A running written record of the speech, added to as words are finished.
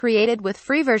Created with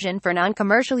free version for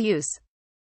non-commercial use.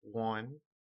 One.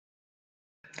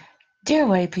 Dear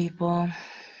white people,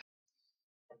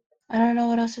 I don't know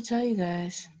what else to tell you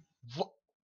guys.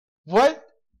 What?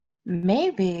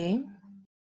 Maybe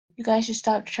you guys should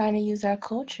stop trying to use our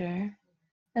culture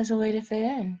as a way to fit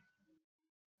in.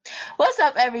 What's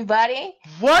up, everybody?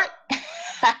 What?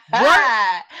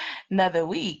 What? Another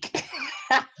week.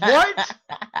 What?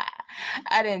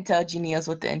 I didn't tell Genius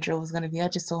what the intro was going to be. I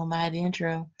just told him I had the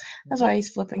intro. That's why he's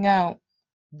flipping out.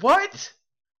 What?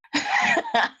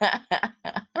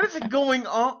 What is it going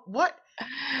on? What?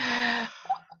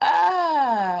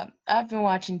 I've been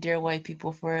watching Dear White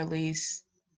People for at least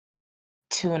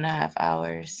 2.5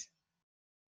 hours.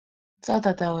 So I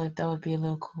thought that would be a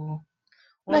little cool.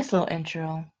 Nice little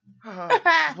intro.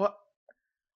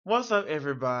 What's up,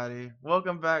 everybody?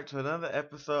 Welcome back to another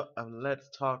episode of Let's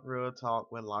Talk Real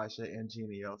Talk with Lisha and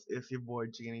Genios. It's your boy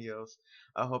Genios.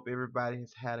 I hope everybody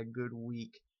has had a good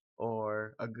week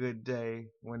or a good day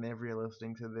whenever you're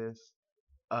listening to this.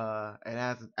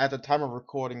 And at the time of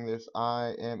recording this,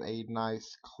 I am a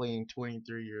nice, clean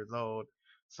 23 years old.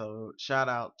 So shout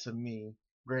out to me.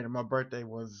 Granted, my birthday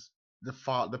was the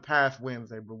past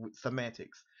Wednesday, but with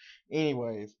semantics.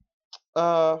 Anyways,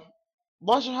 Lisha,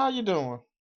 how you doing?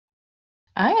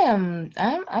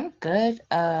 I'm good.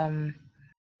 I'm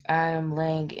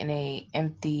laying in a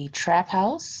empty trap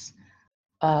house.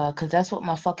 'Cause that's what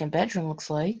my fucking bedroom looks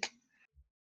like.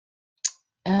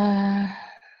 Other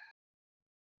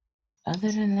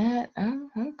than that, I'm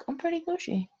pretty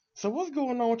Gucci. So what's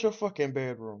going on with your fucking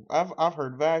bedroom? I've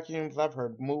heard vacuums, I've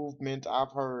heard movement,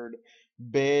 I've heard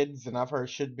beds, and I've heard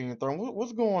shit being thrown.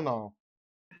 What's going on?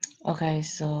 Okay,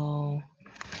 so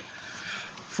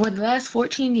for the last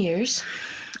 14 years,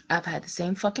 I've had the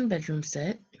same fucking bedroom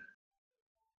set.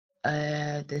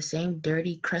 The same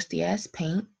dirty, crusty ass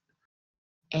paint.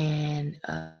 And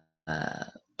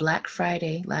Black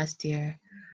Friday last year,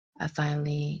 I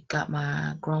finally got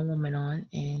my grown woman on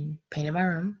and painted my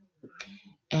room.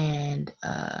 And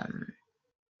I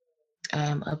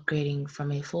am upgrading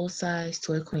from a full size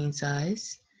to a queen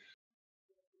size.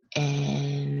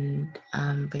 And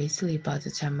I'm basically about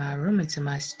to turn my room into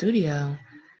my studio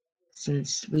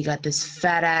since we got this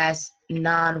fat ass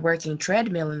non-working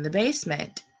treadmill in the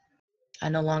basement. I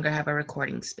no longer have a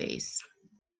recording space.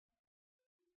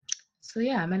 So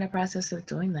yeah, I'm in the process of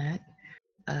doing that.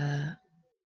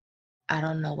 I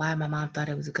don't know why my mom thought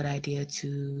it was a good idea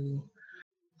to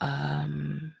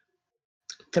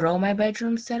throw my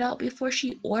bedroom set out before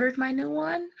she ordered my new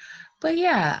one. But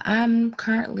yeah, I'm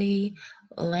currently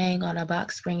laying on a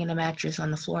box spring and a mattress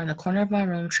on the floor in the corner of my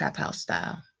room, trap house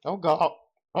style. Oh God.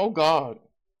 Oh God.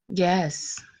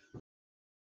 Yes.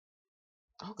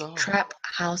 Oh God. Trap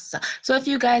house style. So if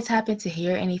you guys happen to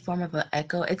hear any form of an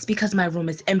echo, it's because my room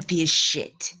is empty as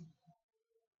shit.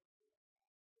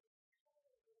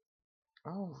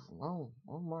 Oh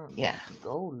my. Yeah.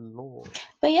 Oh Lord.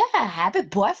 But yeah, happy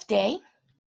birthday.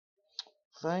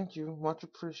 Thank you, much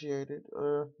appreciated.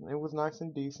 It was nice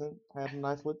and decent. Had a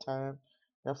nice little time.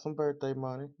 Have some birthday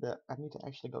money that I need to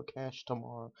actually go cash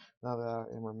tomorrow. Now that I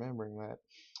am remembering that.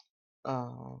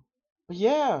 But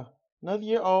yeah, another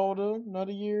year older,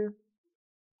 another year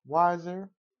wiser,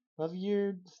 another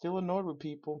year still annoyed with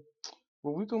people.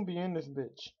 But we gonna be in this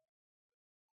bitch.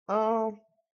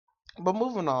 But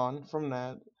moving on from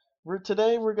that,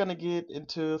 today we're gonna get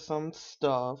into some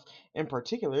stuff. In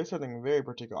particular, something very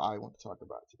particular I want to talk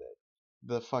about today.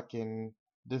 The fucking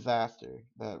disaster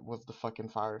that was the fucking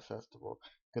Fire Festival.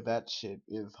 Cause that shit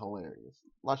is hilarious.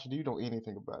 Lasha, do you know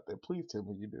anything about that? Please tell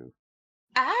me you do.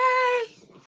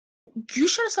 You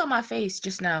should have saw my face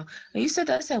just now. When you said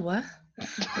that, I said, what?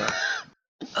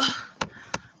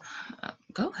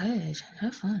 Go ahead.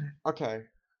 Have fun. Okay.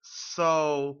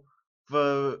 So,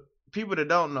 for people that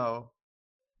don't know,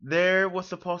 there was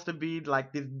supposed to be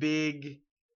like this big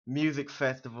music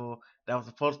festival that was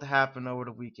supposed to happen over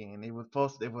the weekend. It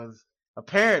was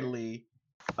apparently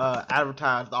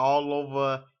advertised all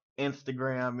over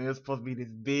Instagram. It was supposed to be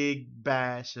this big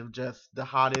bash of just the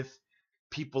hottest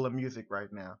people in music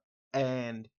right now.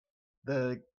 And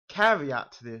the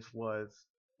caveat to this was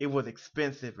it was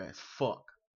expensive as fuck.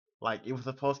 Like it was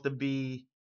supposed to be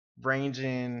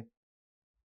ranging.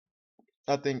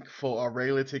 I think for a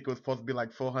regular ticket was supposed to be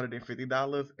like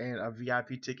 $450, and a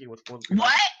VIP ticket was supposed to be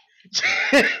what?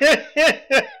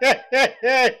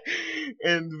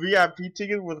 And VIP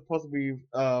ticket was supposed to be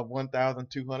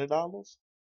 $1,200.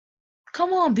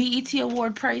 Come on, BET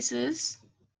award prices.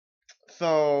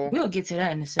 So we'll get to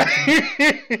that in a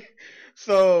second.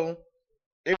 So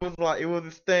it was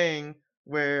this thing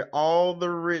where all the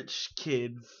rich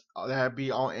kids that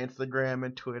be on Instagram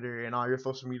and Twitter and all your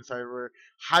social media sites were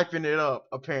hyping it up.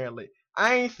 Apparently,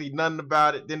 I ain't see nothing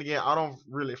about it. Then again, I don't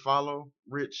really follow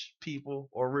rich people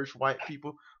or rich white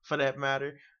people for that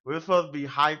matter. We're supposed to be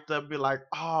hyped up, be like,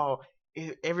 oh,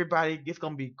 everybody, it's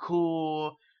gonna be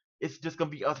cool. It's just gonna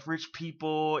be us rich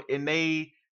people, and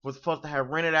they was supposed to have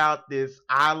rented out this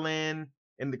island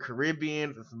in the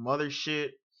Caribbean and some other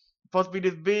shit. Supposed to be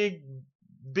this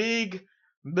big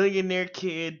millionaire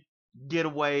kid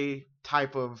getaway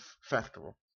type of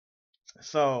festival.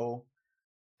 So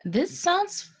This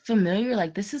sounds familiar.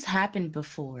 Like this has happened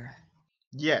before.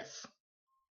 yes,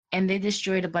 And they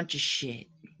destroyed a bunch of shit.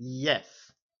 yes.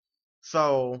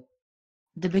 So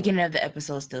The beginning of the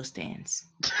episode still stands.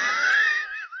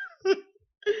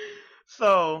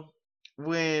 so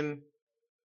when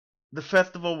the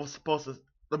festival was supposed to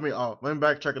let me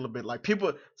backtrack a little bit. Like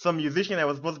some musician that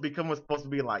was supposed to be coming was supposed to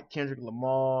be like Kendrick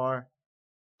Lamar,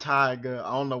 Tyga.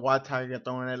 I don't know why Tyga got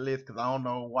thrown on that list because I don't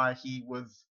know why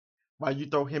you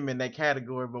throw him in that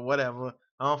category, but whatever.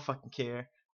 I don't fucking care.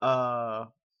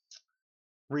 Rihanna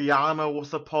was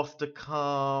supposed to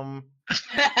come.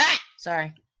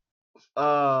 Sorry.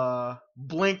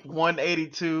 Blink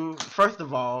 182. First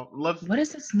of all, What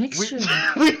is this mixture?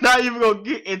 We're not even gonna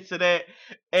get into that.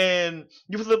 And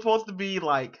you were supposed to be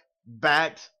like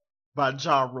backed by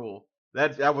Ja Rule.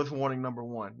 That was warning number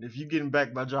one. If you're getting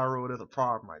backed by Ja Rule, there's a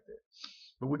problem right there.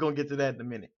 But we're gonna get to that in a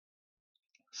minute.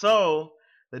 So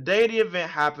the day the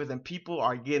event happens and people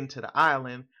are getting to the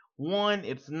island. One,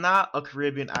 it's not a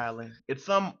Caribbean island. It's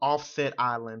some offset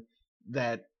island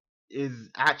that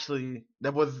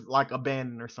was like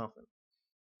abandoned or something.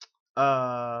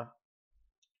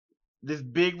 This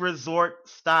big resort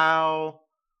style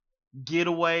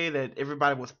getaway that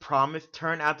everybody was promised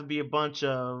turned out to be a bunch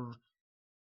of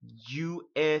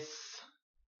U.S.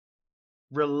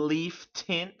 relief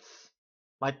tents,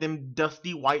 like them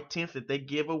dusty white tents that they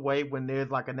give away when there's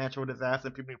like a natural disaster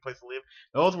and people need a place to live.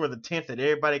 Those were the tents that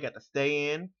everybody got to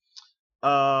stay in.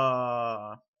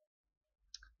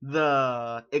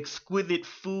 The exquisite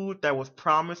food that was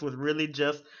promised was really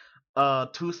just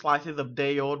 2 slices of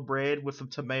day old bread with some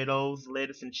tomatoes,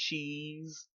 lettuce, and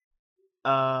cheese.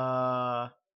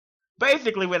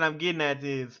 Basically, what I'm getting at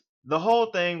is the whole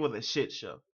thing was a shit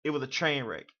show. It was a train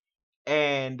wreck,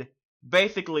 and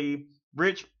basically,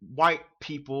 rich white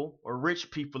people or rich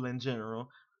people in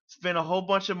general spent a whole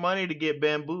bunch of money to get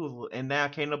bamboozled, and now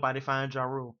can't nobody find Ja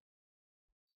Rule.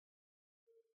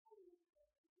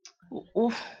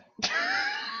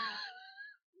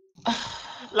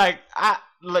 Like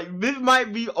this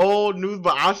might be old news,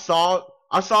 but I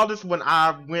saw this when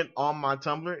I went on my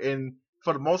Tumblr, and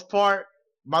for the most part,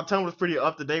 my Tumblr was pretty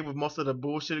up to date with most of the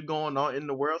bullshit going on in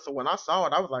the world. So when I saw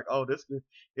it, I was like, "Oh, this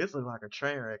looks like a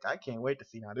train wreck. I can't wait to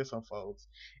see how this unfolds."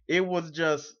 It was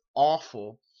just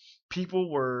awful. People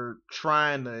were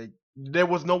trying to. There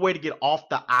was no way to get off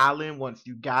the island once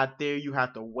you got there. You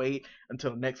had to wait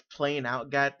until the next plane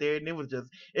out got there, and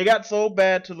it got so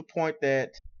bad to the point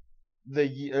that the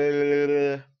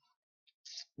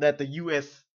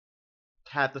U.S.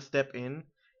 had to step in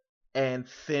and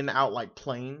send out like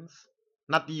planes.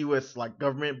 Not the U.S. like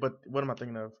government, but what am I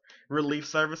thinking of? Relief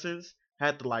services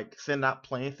had to like send out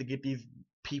planes to get these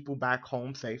people back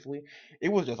home safely. It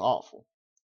was just awful.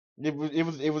 It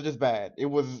was just bad. It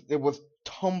was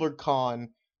TumblrCon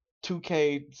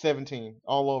 2K17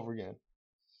 all over again.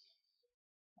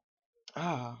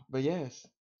 But yes,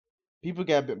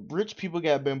 rich people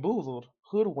got bamboozled,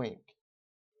 hoodwinked.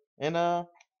 And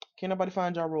can't nobody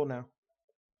find Ja Rule now.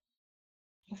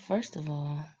 First of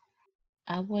all,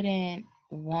 I wouldn't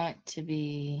want to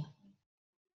be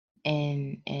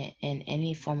in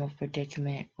any form of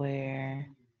predicament where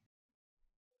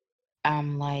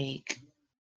I'm like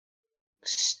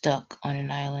stuck on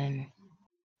an island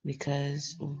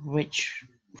because rich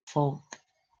folk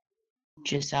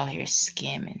just out here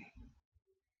scamming.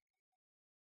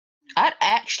 I'd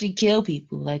actually kill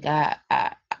people. Like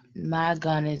my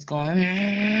gun is going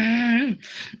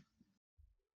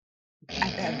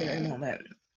at that very moment.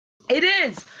 It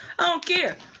is. I don't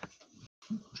care.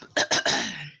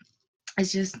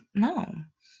 It's just no.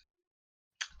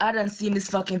 I done seen this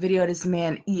fucking video of this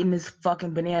man eating this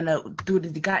fucking banana through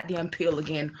the goddamn peel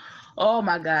again. Oh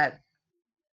my god.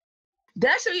 Did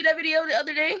I show you that video the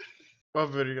other day? What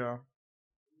video?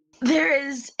 There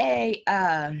is a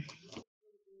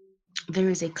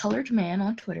colored man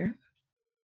on Twitter.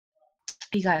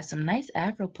 He got some nice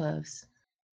Afro puffs.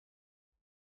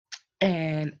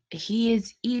 And he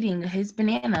is eating his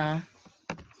banana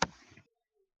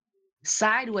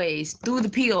sideways through the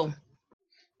peel.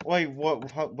 Wait,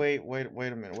 what? Wait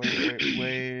a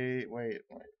minute. Wait.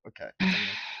 Okay,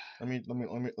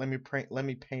 let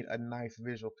me paint a nice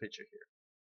visual picture here.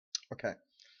 Okay,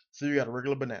 so you got a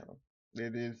regular banana.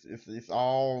 It's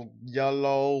all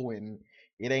yellow and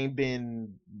it ain't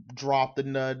been dropped or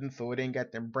nothing, so it ain't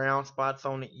got them brown spots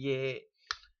on it yet.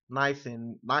 Nice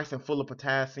and full of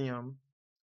potassium,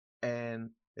 and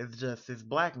it's just this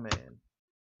black man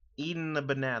eating the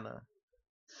banana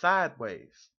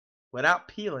sideways without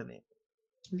peeling it.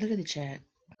 Look at the chat.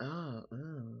 Oh,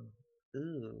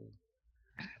 ooh.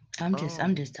 I'm Oh,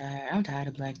 just tired. I'm tired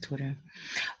of Black Twitter.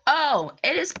 Oh,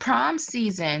 it is prom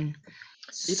season.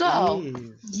 it So,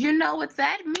 is. you know what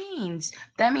that means?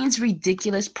 That means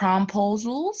ridiculous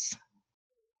promposals.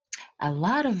 A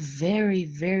lot of very,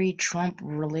 very Trump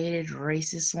related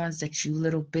racist ones that you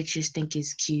little bitches think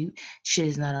is cute. Shit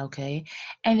is not okay.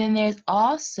 And then there's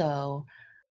also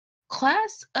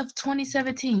class of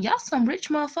 2017. Y'all some rich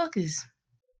motherfuckers.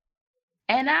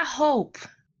 And I hope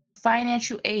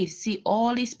financial aid see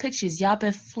all these pictures y'all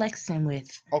been flexing with.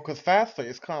 Oh, cause FAFSA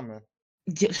is coming.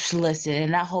 Just listen,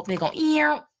 and I hope they go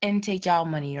ear and take y'all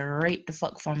money right the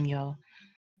fuck from y'all.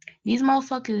 These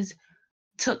motherfuckers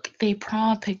took their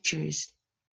prom pictures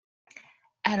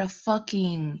at a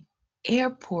fucking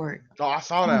airport Oh, I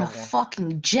saw on a that one.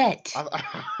 fucking jet.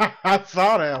 I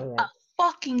saw that one.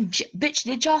 Fucking jet. Bitch,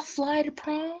 did y'all fly to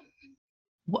prom?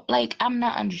 What, like, I'm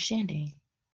not understanding.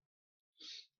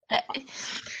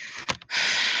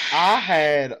 I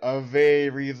had a very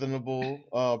reasonable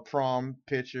prom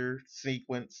picture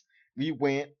sequence. We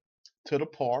went to the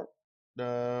park.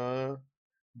 The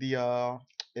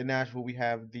in Nashville we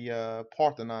have the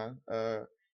Parthenon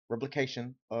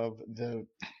replication of the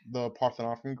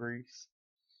Parthenon from Greece.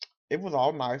 It was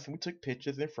all nice, and we took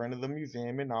pictures in front of the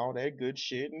museum and all that good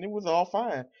shit, and it was all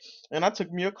fine. And I took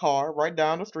me a car right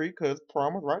down the street because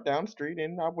prom was right down the street,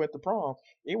 and I went to prom.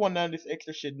 It wasn't none of this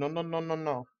extra shit. No.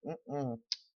 Mm-mm.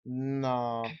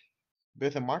 Nah.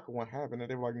 Beth and Michael weren't having it.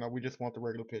 They were like, no, we just want the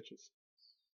regular pictures.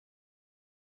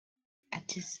 I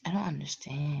don't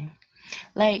understand.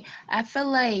 Like, I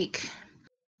feel like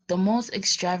the most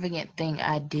extravagant thing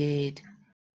I did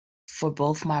for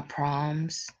both my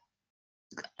proms,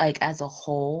 like as a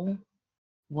whole,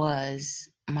 was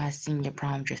my senior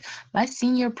prom dress. My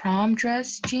senior prom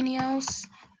dress, Genios,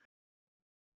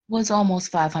 was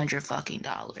almost $500 fucking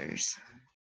dollars.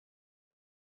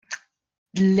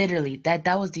 Literally, that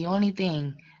was the only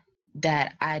thing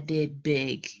that I did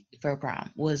big for prom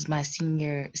was my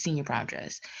senior prom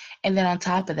dress. And then on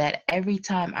top of that, every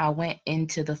time I went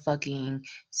into the fucking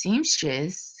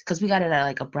seamstress, because we got it at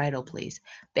like a bridal place,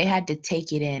 they had to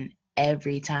take it in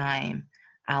every time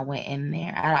I went in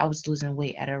there. I was losing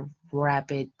weight at a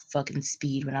rapid fucking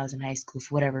speed when I was in high school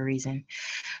for whatever reason.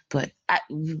 But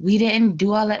we didn't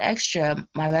do all that extra.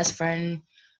 My best friend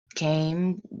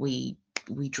came, we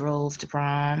drove to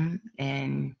prom,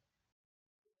 and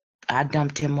I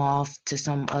dumped him off to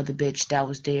some other bitch that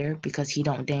was there because he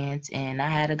don't dance, and I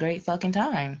had a great fucking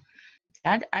time.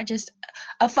 I just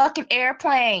a fucking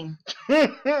airplane.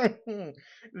 GTA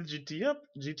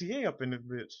up in this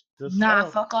bitch. Just Nah,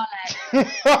 so. fuck all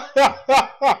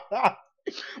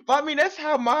But I mean, that's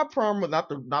how my prom was. Not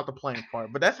the playing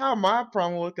part, but that's how my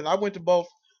prom was. Cause I went to both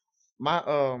my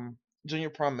junior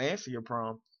prom and senior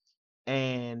prom,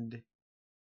 and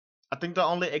I think the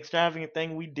only extravagant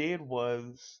thing we did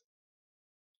was,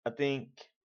 I think,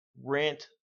 rent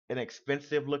an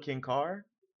expensive looking car.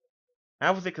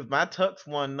 That was it. Cause my tux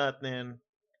won nothing.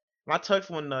 My tux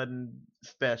won nothing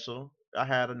special. I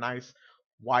had a nice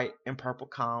white and purple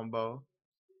combo.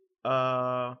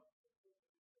 Uh,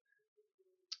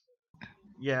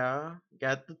 yeah,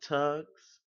 got the tux,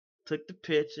 took the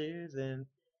pictures, and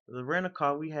the rental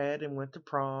car we had, and went to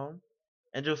prom,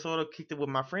 and just sort of kicked it with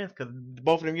my friends. Cause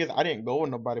both of them years I didn't go with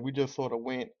nobody. We just sort of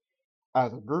went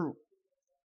as a group.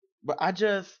 But I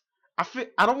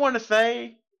don't want to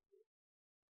say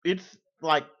it's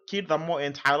like kids are more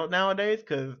entitled nowadays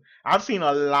because I've seen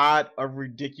a lot of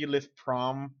ridiculous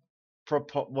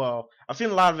I've seen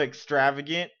a lot of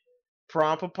extravagant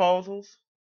prom proposals,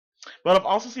 but I've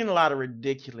also seen a lot of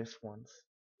ridiculous ones.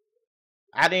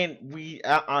 I didn't we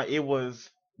it was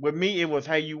with me it was,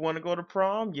 hey, you want to go to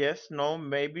prom? Yes, no,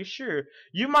 maybe, sure.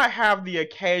 You might have the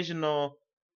occasional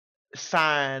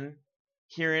sign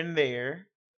here and there,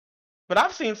 but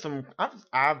I've seen some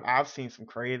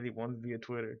crazy ones via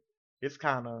Twitter. It's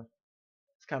kind of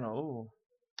ooh.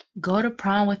 Go to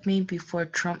prom with me before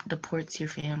Trump deports your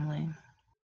family.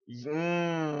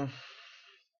 Mm,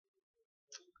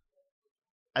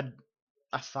 I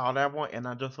I saw that one and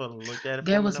I just sort of looked at it for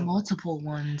There a was minute. I was like, multiple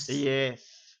ones. yes,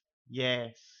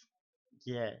 yes,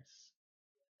 yes.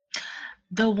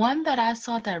 The one that I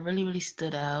saw that really, really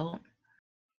stood out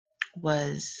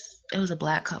it was a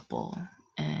black couple,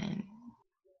 and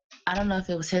I don't know if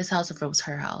it was his house or if it was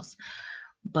her house,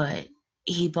 but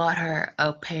he bought her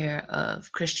a pair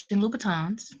of Christian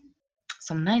Louboutins,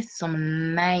 some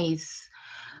nice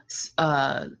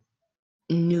uh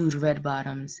nude red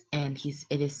bottoms, and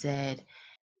it is said,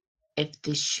 if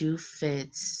this shoe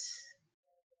fits,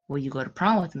 will you go to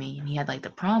prom with me? And he had like the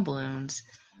prom balloons,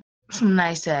 some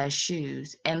nice ass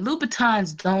shoes. And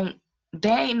Louboutins they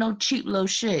ain't no cheap little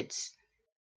shits.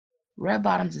 Red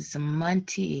bottoms is some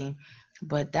money.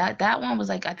 But that one was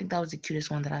like, I think that was the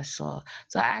cutest one that I saw.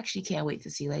 So I actually can't wait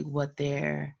to see like what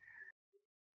they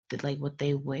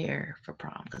wear for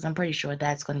prom, because I'm pretty sure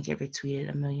that's gonna get retweeted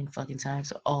a million fucking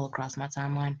times all across my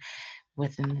timeline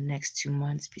within the next 2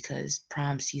 months, because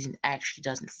prom season actually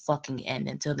doesn't fucking end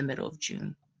until the middle of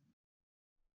June.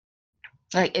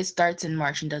 Like, it starts in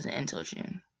March and doesn't end until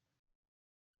June.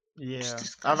 Yeah,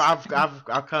 I've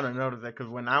kind of noticed that, because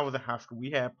when I was in high school,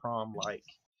 we had prom like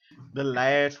the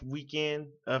last weekend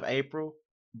of April,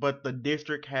 but the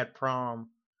district had prom.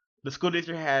 The school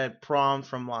district had prom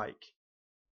from like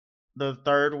the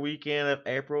third weekend of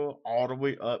April all the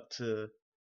way up to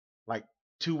like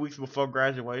 2 weeks before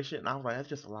graduation. And I was like, that's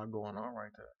just a lot going on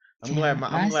right there. I'm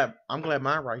glad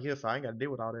mine right here, so I ain't got to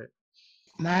deal with all that.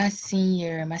 My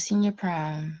senior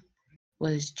prom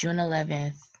was June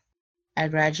 11th. I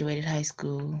graduated high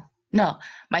school. No,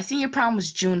 my senior prom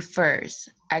was June 1st.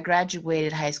 I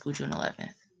graduated high school June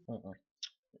 11th.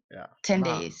 Yeah. 10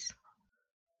 days.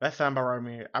 That sounds about right to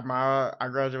me. I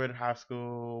graduated high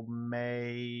school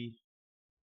May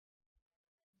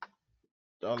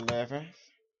 11th,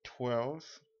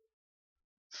 12th,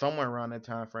 somewhere around that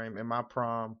time frame, and my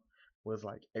prom was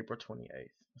like April 28th.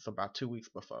 It's about 2 weeks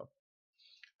before.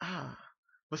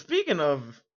 But speaking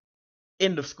of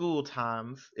end of school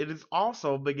times, it is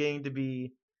also beginning to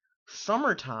be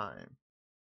summertime,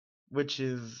 which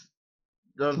is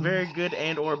a very good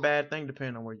and or bad thing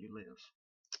depending on where you live,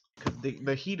 because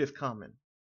the heat is coming.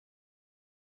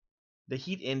 The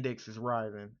heat index is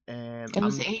rising, and it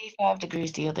was 85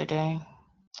 degrees the other day.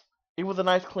 It was a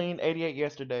nice clean 88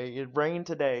 yesterday. It rained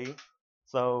today,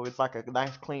 so it's like a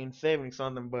nice clean 70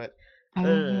 something. But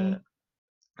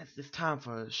it's time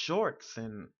for shorts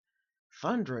and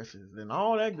sundresses and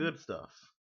all that good stuff.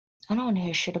 I don't want to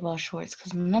hear shit about shorts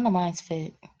because none of mine's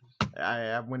fit.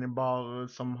 I went and bought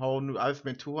some whole new. I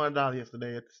spent $200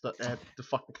 yesterday at the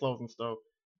fucking clothing store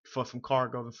for some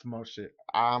cargos and some more shit.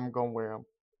 I'm gonna wear them,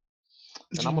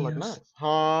 and I'm gonna look nice,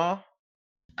 huh?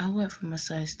 I went from a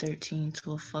size 13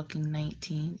 to a fucking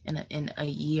 19 in a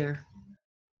year.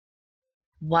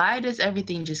 Why does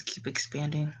everything just keep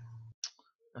expanding?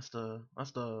 That's the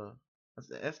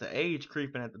age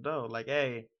creeping at the door. Like,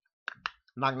 hey,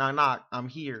 knock, knock, knock. I'm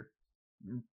here.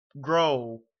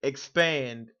 Grow,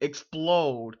 expand,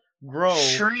 explode, grow,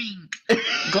 shrink,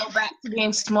 go back to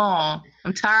being small.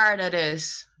 I'm tired of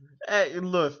this. Hey,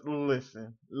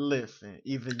 listen.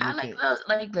 Either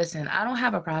you listen. I don't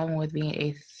have a problem with being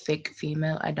a thick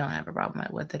female. I don't have a problem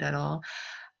with it at all.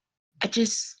 I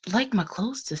just like my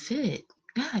clothes to fit.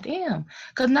 God damn.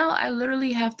 Because now I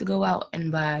literally have to go out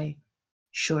and buy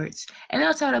shorts. And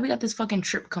outside that, we got this fucking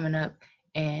trip coming up,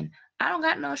 and I don't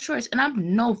got no shorts. And I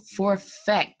know for a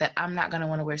fact that I'm not going to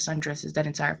want to wear sundresses that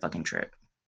entire fucking trip.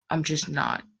 I'm just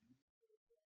not.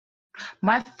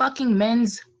 My fucking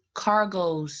men's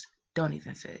cargos don't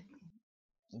even fit.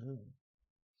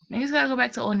 Niggas gotta go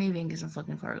back to Old Navy and get some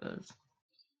fucking cargos.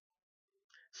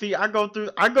 See, I go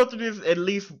through this at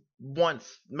least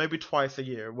once, maybe twice a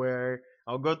year, where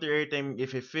I'll go through everything.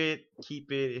 If it fit,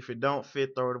 keep it. If it don't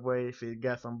fit, throw it away. If it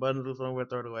got some buttons or somewhere,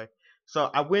 throw it away. So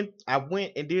I went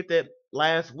and did that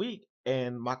last week,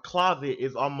 and my closet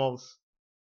is almost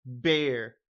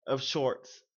bare of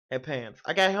shorts and pants.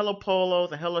 I got hella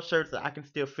polos and hella shirts that I can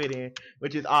still fit in,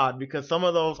 which is odd because some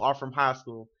of those are from high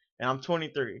school, and I'm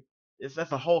 23.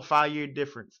 That's a whole 5-year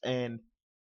difference, and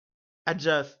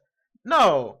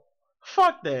no,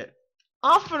 fuck that.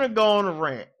 I'm finna go on a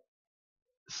rant.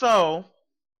 So,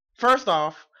 first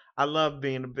off, I love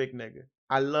being a big nigga.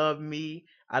 I love me.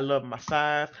 I love my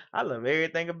size. I love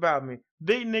everything about me.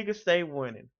 Big niggas stay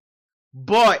winning.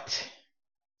 But,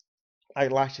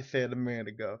 like Lasha said a minute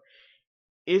ago,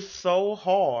 it's so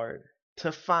hard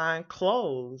to find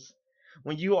clothes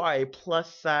when you are a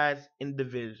plus size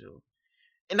individual.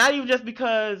 And not even just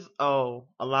because, a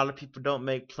lot of people don't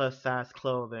make plus size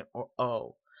clothing,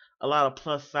 or, a lot of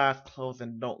plus size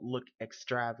clothing don't look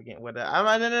extravagant with it. I'm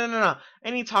like, no. I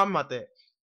ain't even talking about that.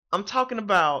 I'm talking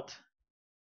about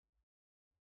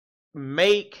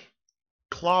make,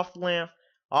 cloth length,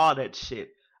 all that shit.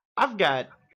 I've got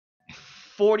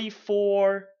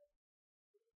 44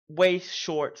 waist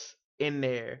shorts in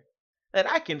there that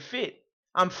I can fit.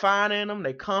 I'm fine in them.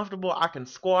 They comfortable. I can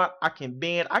squat. I can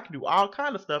bend. I can do all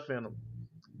kind of stuff in them.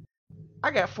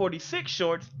 I got 46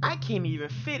 shorts I can't even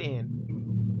fit in.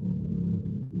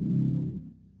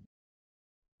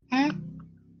 Hmm?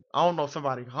 I don't know if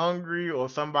somebody hungry or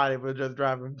somebody was just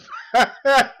driving. What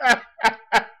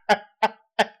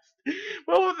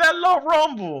was that low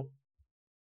rumble?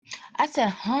 I said,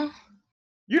 huh?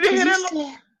 You didn't Cause hear you that?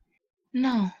 said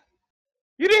no.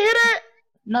 You didn't hear that?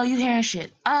 No, you hearing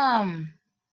shit. But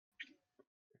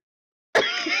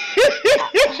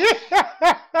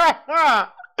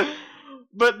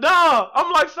no,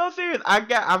 I'm like so serious. I've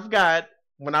got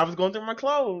when I was going through my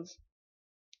clothes,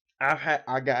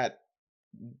 I got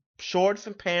shorts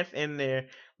and pants in there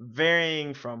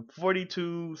varying from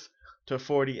 42s to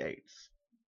 48s.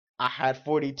 I had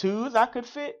 42s I could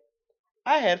fit.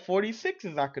 I had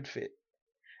 46s I could fit.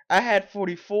 I had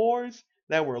 44s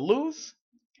that were loose.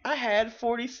 I had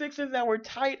 46s that were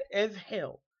tight as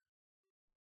hell.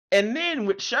 And then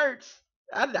with shirts,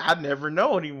 I never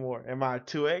know anymore. Am I a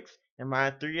 2X? Am I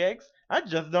a 3X? I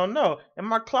just don't know. In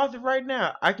my closet right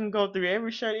now, I can go through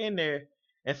every shirt in there,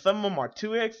 and some of them are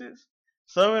 2Xs,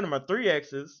 some of them are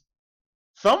 3Xs,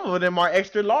 some of them are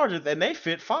extra larges, and they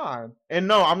fit fine. And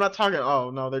no, I'm not talking,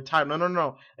 oh, no, they're tight. No, no,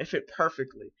 no. They fit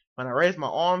perfectly. When I raise my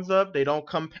arms up, they don't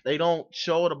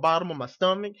show the bottom of my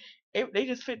stomach. They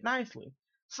just fit nicely.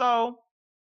 So,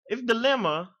 it's a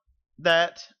dilemma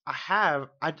that I have.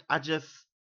 I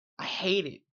hate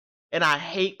it, and I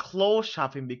hate clothes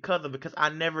shopping because I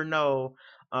never know.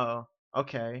 Uh,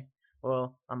 okay,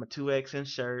 well I'm a 2X in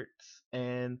shirts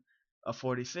and a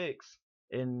 46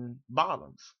 in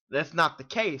bottoms. That's not the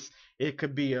case. It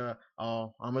could be I'm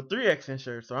a 3X in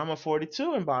shirts or I'm a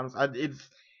 42 in bottoms. It's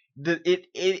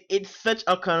such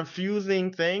a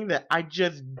confusing thing that I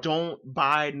just don't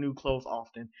buy new clothes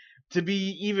often. To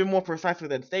be even more precise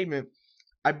with that statement,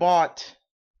 I bought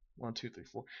 1, 2, 3,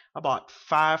 4. I bought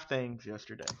 5 things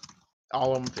yesterday.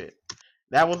 All of them fit.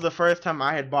 That was the first time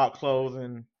I had bought clothes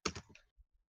in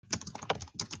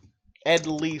at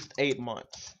least 8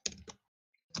 months.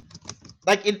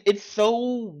 Like it's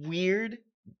so weird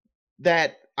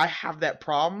that I have that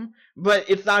problem, but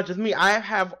it's not just me. I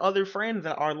have other friends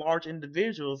that are large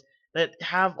individuals that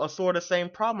have a sort of same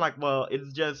problem. Like, well,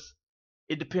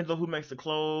 it depends on who makes the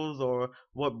clothes or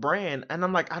what brand. And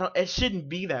I'm like, it shouldn't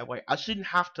be that way. I shouldn't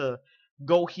have to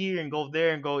go here and go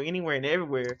there and go anywhere and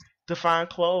everywhere to find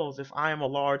clothes if I am a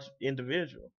large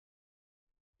individual.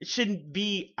 It shouldn't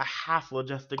be a hassle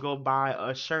just to go buy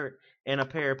a shirt and a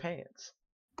pair of pants.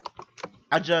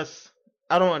 I just,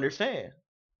 I don't understand.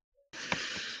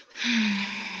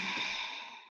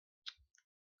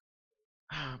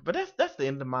 But that's the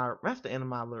end of my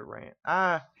little rant.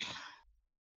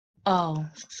 Oh,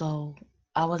 so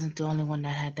I wasn't the only one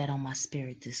that had that on my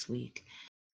spirit this week.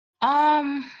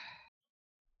 And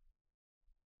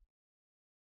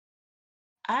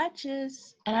I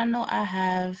know I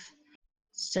have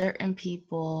certain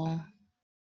people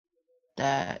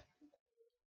that,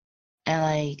 and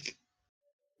like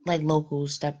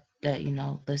locals that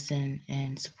listen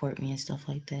and support me and stuff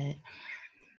like that.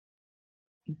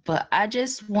 But I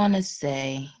just want to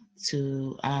say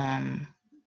to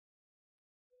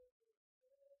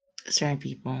certain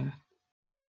people,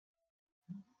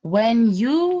 when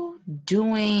you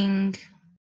doing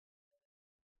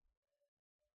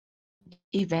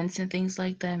events and things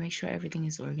like that, make sure everything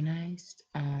is organized.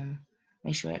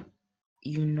 Make sure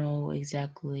you know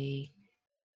exactly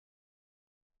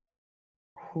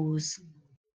who's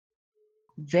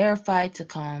verified to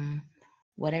come,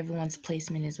 what everyone's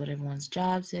placement is, what everyone's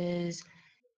jobs is,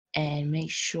 and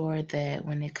make sure that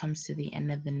when it comes to the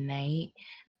end of the night,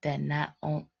 that not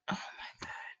only oh my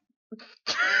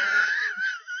god.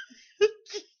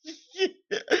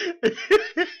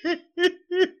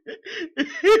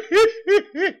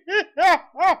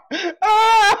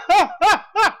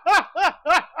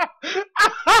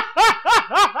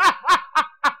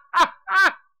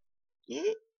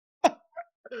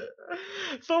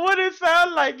 So what it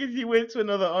sound like if you went to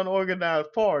another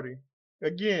unorganized party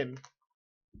again?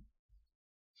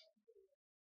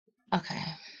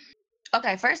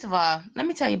 Okay, first of all, let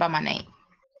me tell you about my night.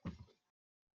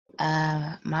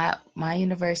 My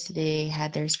university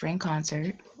had their spring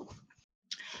concert.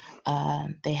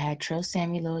 They had Trill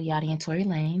Sammy, Lil Yachty, and Tory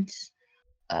Lanez.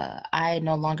 I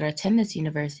no longer attend this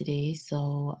university,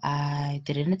 so I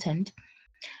didn't attend.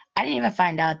 I didn't even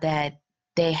find out that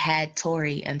they had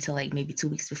Tory until like maybe 2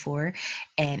 weeks before.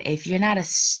 And if you're not a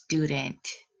student,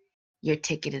 your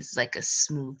ticket is like a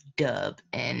smooth dub.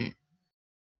 And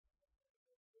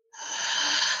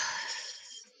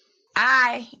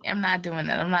I am not doing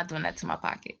that. I'm not doing that to my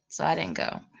pocket. So I didn't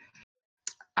go.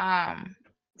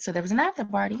 So there was an after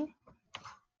party.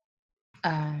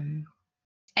 And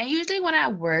usually when I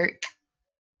work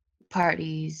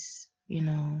parties,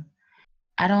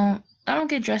 I don't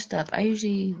get dressed up. I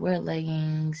usually wear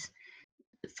leggings,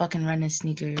 fucking running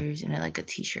sneakers, and like a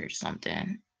t-shirt or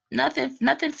something.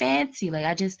 Nothing fancy. Like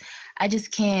I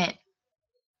just can't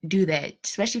do that,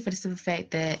 especially for the simple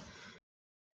fact that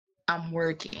I'm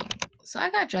working. So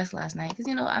I got dressed last night because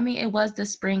it was the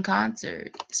spring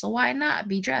concert. So why not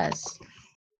be dressed?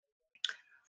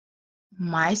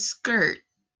 My skirt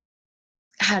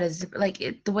had a zipper,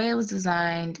 the way it was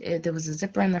designed, there was a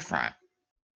zipper in the front.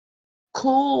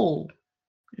 Cool.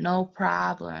 No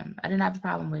problem. I didn't have a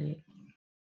problem with it.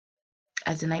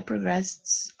 As the night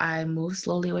progressed, I moved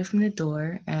slowly away from the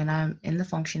door, and I'm in the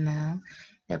function now.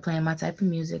 They're playing my type of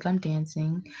music. I'm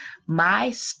dancing.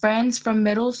 My friends from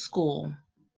middle school,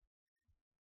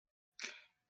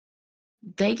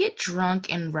 they get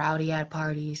drunk and rowdy at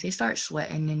parties. They start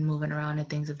sweating and moving around and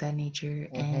things of that nature.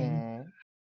 And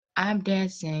I'm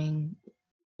dancing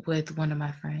with one of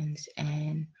my friends,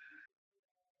 and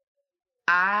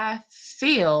I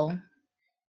feel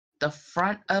the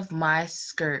front of my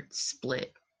skirt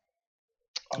split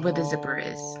where the zipper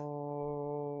is.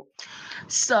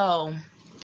 So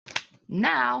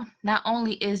now, not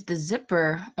only is the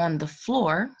zipper on the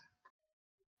floor,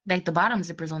 like the bottom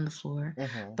zipper's on the floor,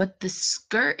 but the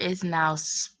skirt is now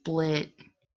split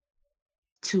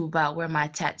to about where my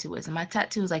tattoo is. And my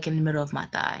tattoo is like in the middle of my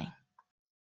thigh.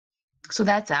 So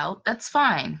that's out. That's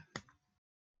fine.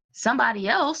 Somebody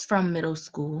else from middle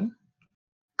school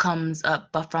comes up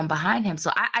from behind him.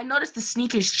 So I noticed the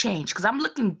sneakers change because I'm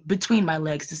looking between my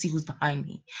legs to see who's behind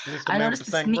me. I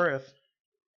noticed the breath.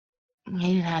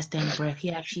 He didn't have stank breath.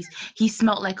 He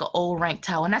smelled like an old rank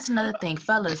towel. And that's another thing,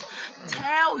 fellas.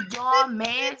 Tell y'all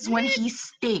mans when he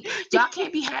stink. Y'all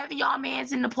can't be having y'all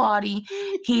mans in the party.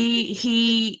 He's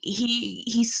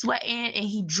sweating and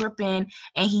he dripping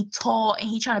and he tall and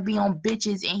he trying to be on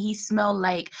bitches and he smell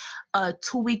like a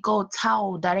 2-week-old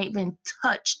towel that ain't been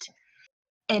touched.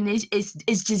 And it's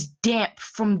just damp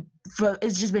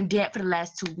it's just been damp for the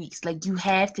last 2 weeks. Like, you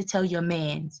have to tell your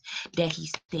mans that he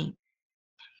stink.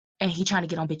 And he trying to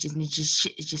get on bitches, and it's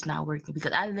just not working,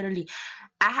 because I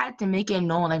had to make it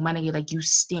known, like, my nigga, like, you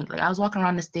stink. Like, I was walking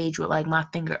around the stage with like my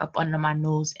finger up under my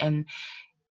nose, and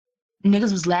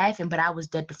niggas was laughing, but I was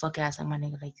dead the fuck ass, like, my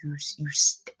nigga, like,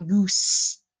 you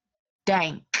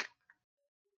stank.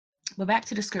 But back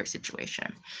to the skirt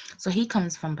situation. So he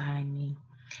comes from behind me,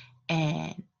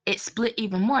 and it split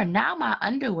even more. Now my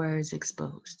underwear is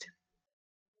exposed.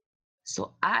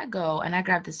 So I go and I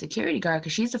grab the security guard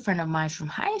because she's a friend of mine from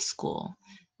high school.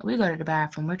 We go to the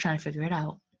bathroom. We're trying to figure it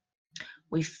out.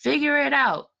 We figure it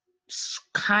out,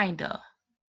 kinda,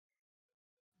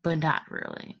 but not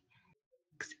really.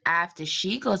 'Cause after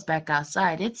she goes back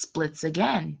outside, it splits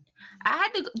again. I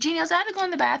had to go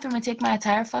in the bathroom and take my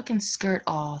entire fucking skirt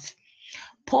off,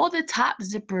 pull the top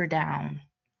zipper down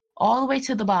all the way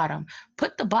to the bottom,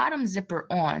 put the bottom zipper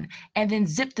on, and then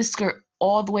zip the skirt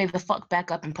all the way the fuck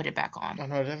back up and put it back on. Oh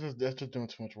no, that's just doing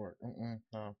too much work.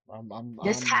 No,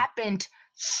 This happened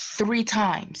 3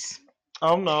 times.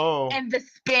 Oh no! In the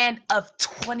span of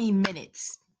 20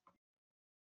 minutes.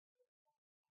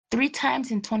 3 times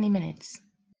in 20 minutes.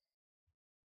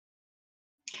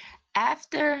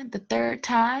 After the 3rd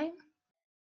time,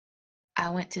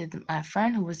 I went to my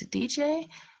friend who was the DJ.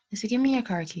 I said, "Give me your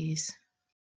car keys."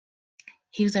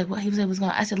 He was like, "What?" He was like, "What's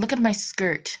going on?" I said, "Look at my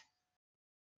skirt."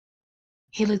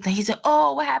 He looked and he said,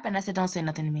 "Oh, what happened?" I said, "Don't say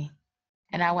nothing to me."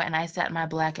 And I went and I sat my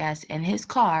black ass in his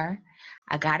car.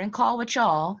 I got in call with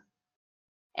y'all,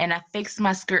 and I fixed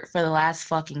my skirt for the last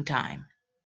fucking time.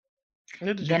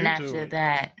 Then after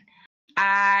that,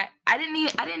 I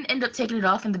didn't end up taking it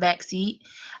off in the back seat.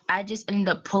 I just ended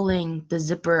up pulling the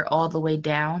zipper all the way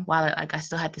down while I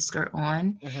still had the skirt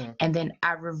on, and then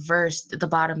I reversed the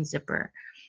bottom zipper,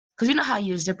 because you know how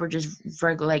your zipper just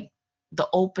like the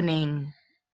opening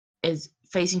is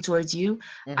facing towards you.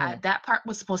 That part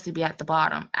was supposed to be at the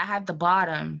bottom. I had the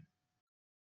bottom.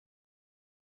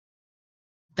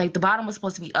 Like, the bottom was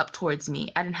supposed to be up towards me.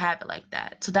 I didn't have it like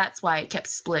that. So that's why it kept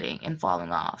splitting and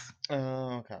falling off.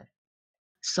 Oh, okay.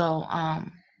 So,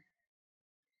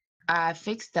 I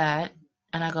fixed that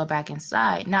and I go back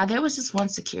inside. Now, there was this one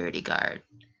security guard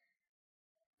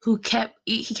who kept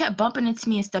bumping into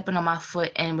me and stepping on my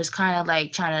foot and was kind of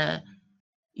like trying to,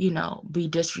 be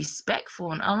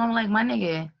disrespectful. And I'm like, my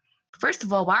nigga, first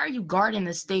of all, why are you guarding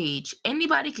the stage?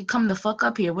 Anybody could come the fuck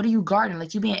up here. What are you guarding?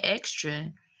 Like, you being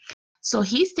extra. So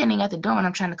he's standing at the door when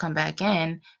I'm trying to come back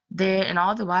in there, and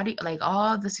all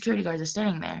the security guards are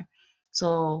standing there.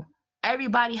 So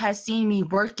everybody has seen me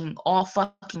working all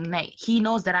fucking night. He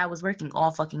knows that I was working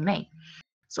all fucking night.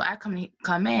 So I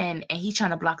come in, and he's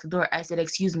trying to block the door. I said,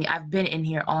 "Excuse me, I've been in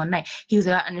here all night." He was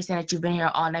like, "I understand that you've been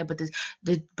here all night,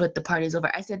 but the party's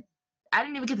over." I said, I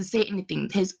didn't even get to say anything.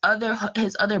 His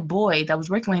other boy that was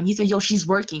working with him, he said, "Yo, she's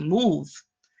working. Move."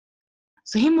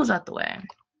 So he moves out the way.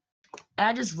 And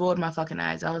I just rolled my fucking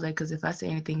eyes. I was like, because if I say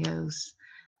anything else,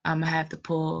 I'm going to have to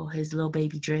pull his little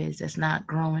baby dreads that's not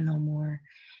growing no more.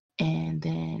 And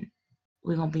then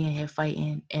we're going to be in here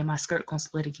fighting, and my skirt going to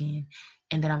split again.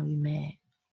 And then I'm going to be mad.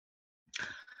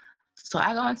 So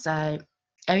I go inside.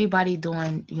 Everybody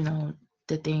doing,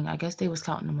 the thing. I guess they was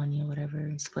counting the money or whatever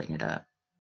and splitting it up.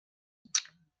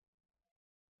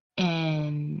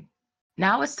 And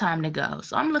now it's time to go.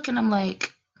 So I'm looking, I'm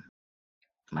like,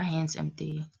 my hand's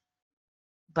empty.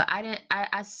 But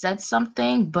I said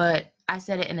something, but I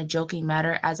said it in a joking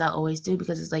manner, as I always do,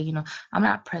 because it's like, I'm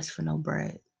not pressed for no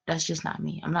bread. That's just not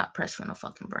me. I'm not pressed for no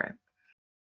fucking bread.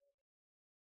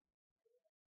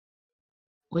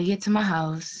 We get to my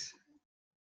house,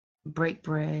 break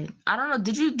bread. I don't know.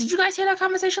 Did you guys hear that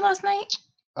conversation last night?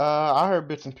 I heard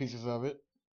bits and pieces of it.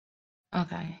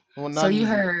 Okay. Well, So you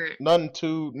heard none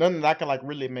that I can like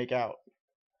really make out.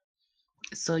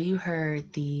 So you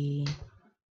heard the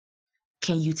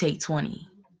 "Can you take 20?"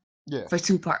 Yes. For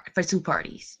two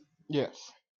parties.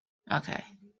 Yes. Okay.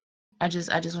 I just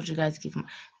want you guys to keep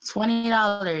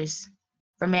 $20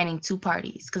 for manning 2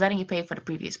 parties, because I didn't get paid for the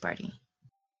previous party.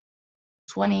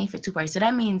 20 for 2 parties. So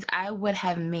that means I would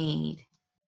have made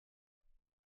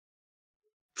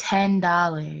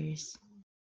 $10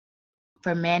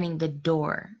 for manning the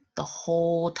door the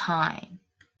whole time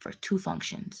for 2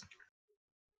 functions.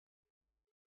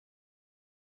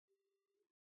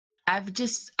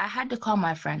 I had to call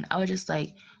my friend. I was just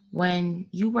like, when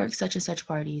you work such and such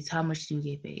parties, how much do you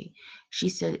get paid? She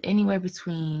said anywhere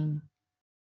between,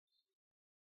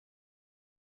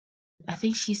 I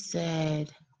think she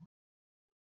said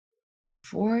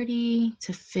 40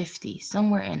 to 50,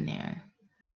 somewhere in there.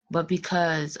 But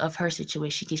because of her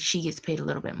situation, she gets paid a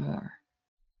little bit more.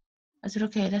 I said,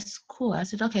 okay, that's cool. I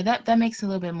said, okay, that makes a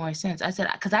little bit more sense. I said,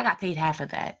 because I got paid half of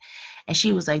that. And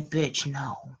she was like, bitch,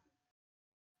 no.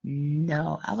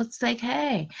 I was like,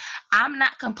 hey, I'm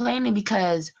not complaining,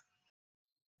 because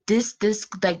this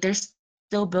like, they're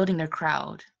still building their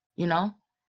crowd,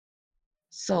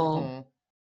 So, Mm-hmm.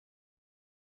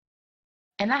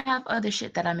 and I have other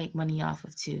shit that I make money off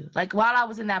of too. Like, while I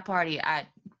was in that party, I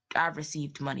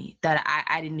received money that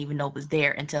I didn't even know was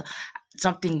there until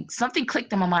something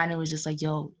clicked in my mind. It was just like,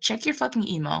 yo, check your fucking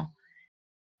email.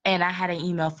 And I had an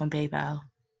email from PayPal.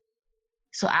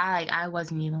 So I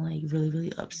wasn't even like really,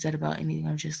 really upset about anything.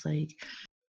 I'm just like,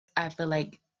 I feel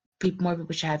like more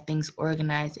people should have things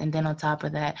organized. And then on top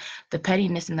of that, the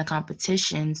pettiness and the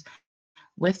competitions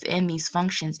within these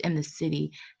functions in the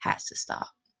city has to stop.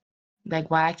 Like,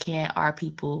 why can't our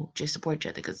people just support each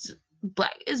other? Because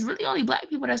it's really only Black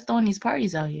people that's throwing these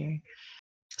parties out here.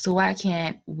 So why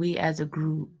can't we as a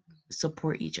group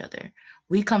support each other?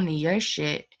 We come to your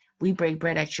shit, we break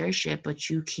bread at your shit, but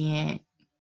you can't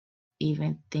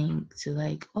even think to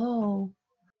like, oh,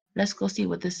 let's go see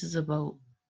what this is about,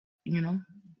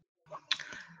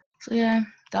 So yeah,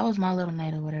 that was my little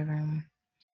night or whatever.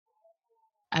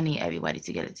 I need everybody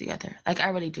to get it together. Like, I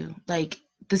really do. Like,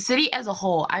 the city as a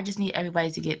whole, I just need everybody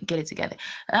to get it together.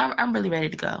 And I'm really ready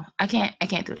to go. I can't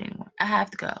do it anymore. I have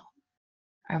to go.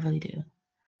 I really do.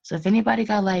 So if anybody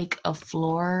got like a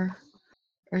floor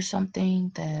or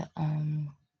something that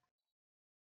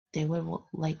they would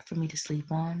like for me to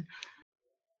sleep on,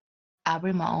 I'll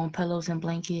bring my own pillows and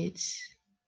blankets.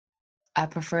 I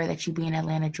prefer that you be in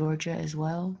Atlanta, Georgia as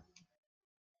well.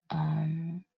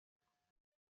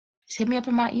 Just hit me up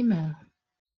in my email.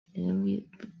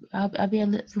 I'll be a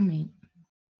lit roommate.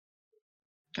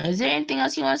 Is there anything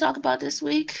else you want to talk about this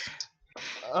week?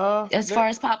 As far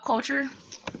as pop culture?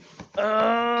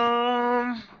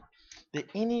 Did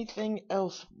anything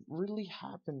else really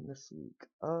happen this week?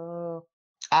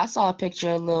 I saw a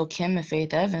picture of Lil' Kim and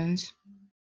Faith Evans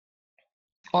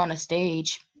on a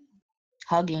stage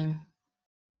hugging.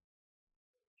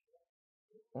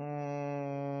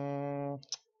 I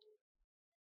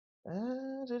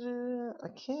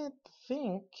can't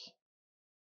think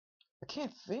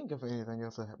of anything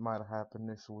else that might have happened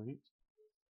this week.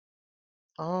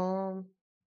 I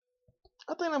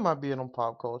think that might be it on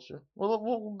pop culture.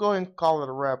 We'll go ahead and call it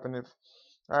a wrap, and if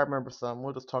I remember something,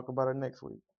 we'll just talk about it next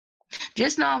week.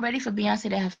 Just know I'm ready for Beyonce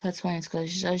to have her twins,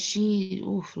 because she,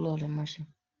 oof, Lord have mercy.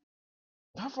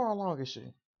 How far along is she?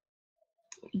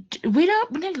 We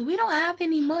don't, nigga, we don't have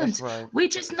any That's months. right. We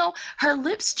just know her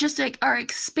lips just like are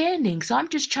expanding. So I'm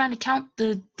just trying to count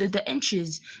the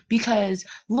inches because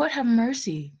Lord have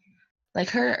mercy.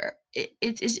 Like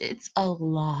it's a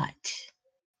lot.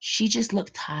 She just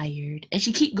looked tired, and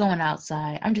she keep going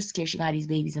outside. I'm just scared she got these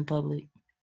babies in public.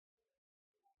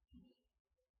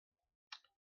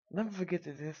 Never forget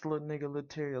that this little nigga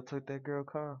Latario took that girl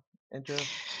car and just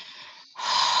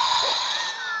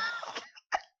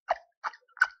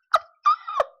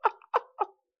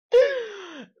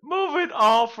moving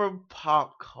on from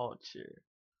pop culture.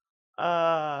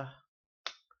 Uh,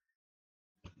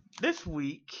 this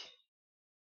week,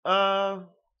 uh,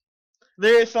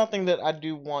 there is something that I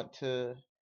do want to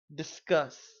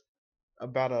discuss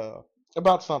about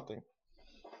about something.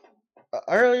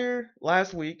 Earlier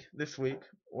last week, this week,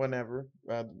 whenever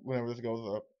this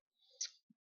goes up,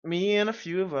 me and a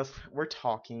few of us were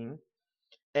talking,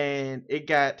 and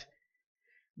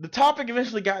the topic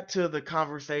eventually got to the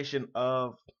conversation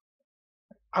of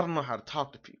I don't know how to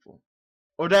talk to people,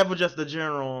 or that was just the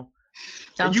general.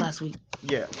 That And was you, last week.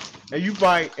 yeah, and you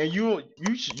might, and you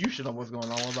should know what's going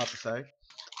on. What I'm about to say,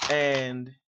 and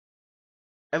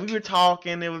as we were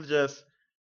talking, it was just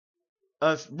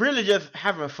us really just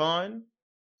having fun.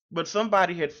 But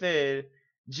somebody had said,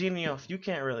 "Genius, you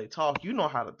can't really talk. You know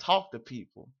how to talk to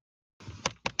people."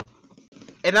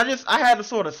 And I had to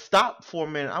sort of stop for a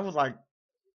minute. I was like,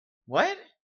 "What?"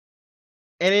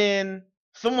 And then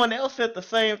someone else said the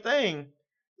same thing.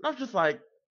 And I was just like,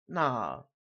 "Nah,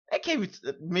 that can't be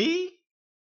me."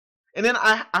 And then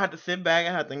I had to sit back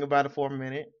and I had to think about it for a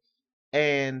minute.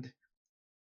 And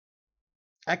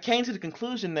I came to the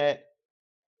conclusion that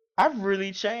I've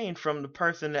really changed from the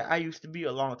person that I used to be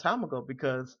a long time ago,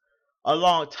 because a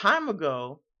long time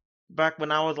ago, back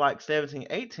when I was like 17,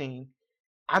 18,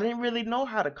 I didn't really know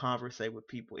how to conversate with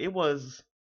people. It was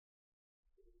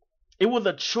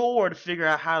a chore to figure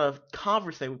out how to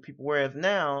conversate with people, whereas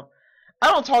now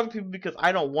I don't talk to people because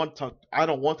I don't want to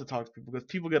talk to people because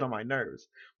people get on my nerves.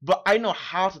 But I know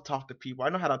how to talk to people. I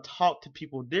know how to talk to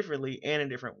people differently and in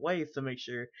different ways to make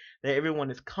sure that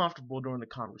everyone is comfortable during the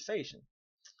conversation.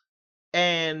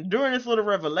 And during this little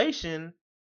revelation,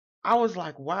 I was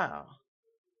like, wow,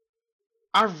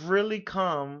 I've really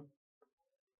come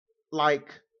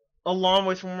like a long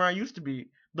way from where I used to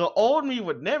be. The old me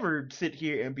would never sit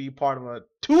here and be part of a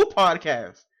two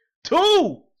podcast.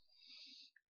 Two!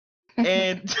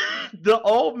 And the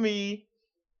old me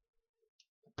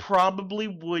probably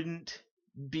wouldn't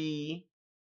be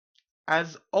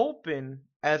as open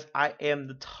as I am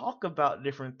to talk about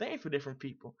different things with different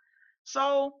people.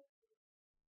 So,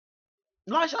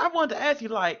 Lasha, I wanted to ask you,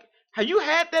 like, have you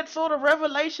had that sort of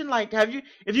revelation? Like,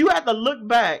 if you had to look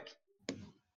back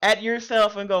at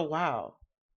yourself and go, wow,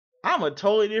 I'm a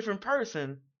totally different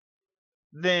person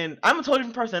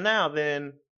now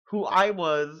than who I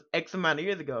was X amount of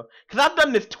years ago. Because I've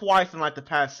done this twice in like the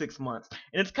past 6 months,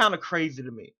 and it's kind of crazy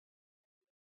to me.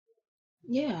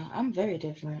 Yeah, I'm very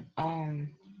different. I'm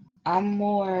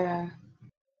more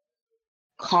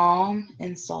calm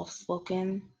and soft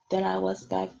spoken than I was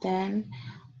back then.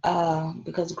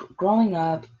 Because growing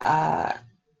up,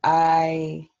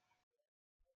 I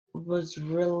was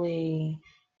really,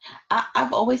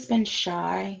 I've always been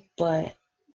shy, but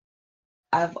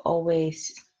I've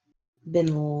always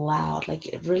been loud, like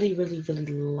really, really, really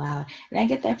loud. And I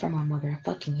get that from my mother. I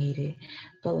fucking hate it.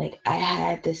 But like I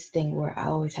had this thing where I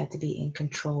always had to be in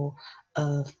control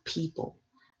of people.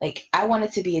 Like I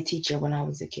wanted to be a teacher when I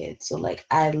was a kid. So like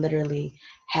I literally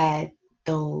had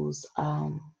those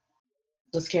um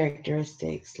those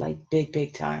characteristics like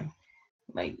big time.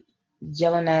 Like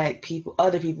yelling at people,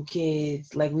 other people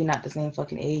kids, like we not the same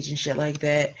fucking age and shit like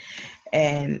that.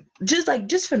 And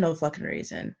just for no fucking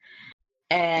reason.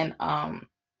 And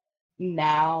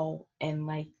now in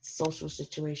like social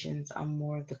situations, I'm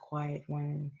more of the quiet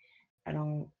one. I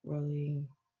don't really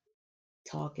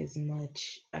talk as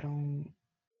much. I don't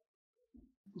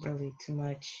really too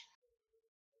much.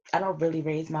 I don't really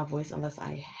raise my voice unless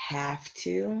I have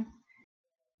to.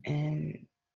 And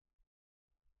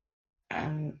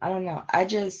I don't know.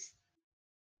 As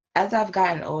I've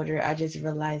gotten older, I just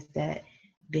realized that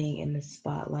being in the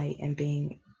spotlight and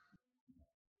being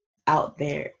out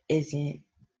there isn't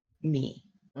me.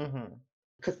 Mm-hmm.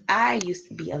 Because I used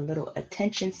to be a little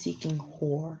attention seeking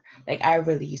whore. Like I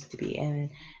really used to be. And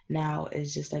now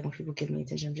it's just like when people give me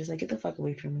attention, I'm just like, get the fuck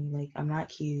away from me. Like I'm not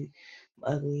cute,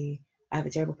 I'm ugly, I have a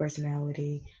terrible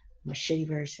personality, I'm a shitty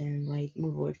person, like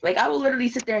move away. Like I will literally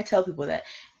sit there and tell people that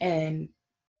and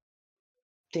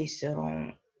they still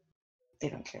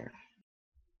don't care.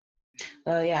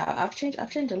 Yeah, I've changed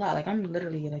a lot. Like I'm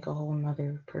literally like a whole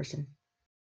nother person.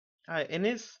 And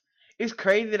it's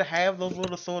crazy to have those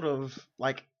little sort of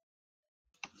like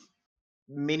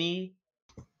mini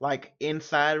like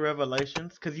inside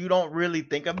revelations because you don't really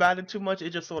think about it too much. It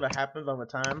just sort of happens over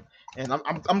time. And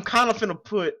I'm kind of finna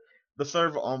put the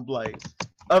server on Blaze.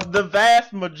 Of the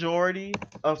vast majority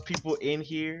of people in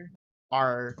here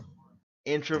are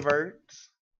introverts,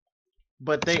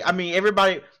 but I mean,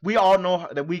 everybody, we all know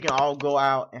that we can all go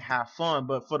out and have fun,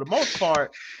 but for the most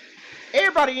part,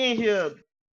 everybody in here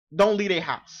don't leave their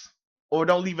house or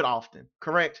don't leave it often,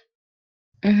 correct?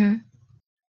 Mm-hmm.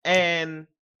 And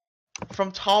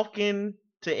from talking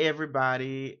to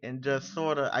everybody and just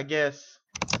sort of, I guess,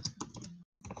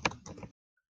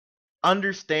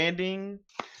 understanding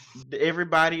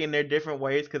everybody in their different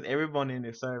ways, because everyone in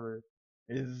this server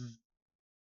is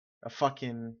a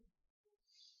fucking,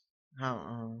 I don't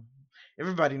know,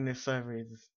 everybody in this server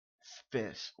is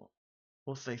special.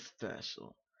 We'll say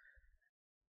special.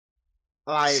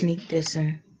 Sneak Like,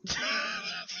 dissing.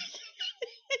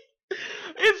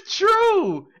 it's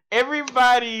true.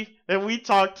 Everybody that we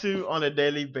talk to on a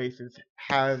daily basis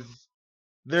has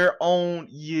their own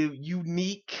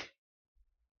unique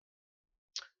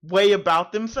way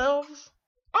about themselves.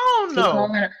 I don't He know.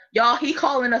 calling y'all. He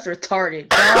calling us retarded.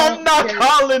 I'm Don't not just.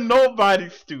 calling nobody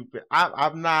stupid.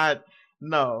 I'm not.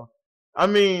 No. I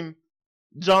mean,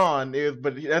 John is,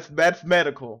 but that's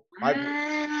medical. Like,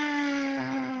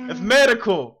 it's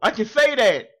medical. I can say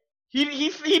that. He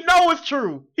know it's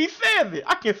true. He says it.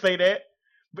 I can say that.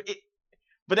 But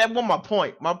that wasn't my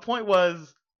point. My point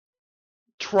was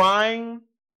trying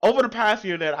over the past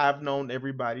year that I've known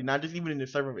everybody, not just even in the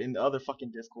server, in the other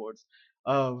fucking discords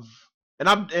of, and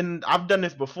I've done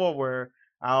this before where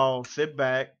I'll sit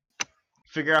back,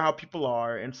 figure out how people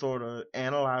are, and sort of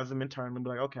analyze them internally, and be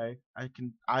like, okay,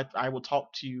 I will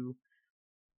talk to you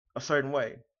a certain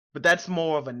way. But that's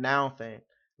more of a now thing.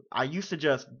 I used to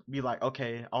just be like,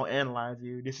 okay, I'll analyze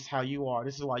you. This is how you are.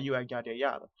 This is why you act yada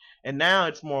yada. And now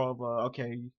it's more of a,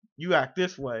 okay, you act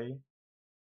this way,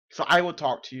 so I will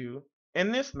talk to you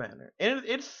in this manner. And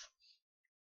it's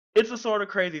a sort of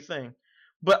crazy thing.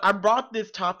 But I brought this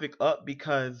topic up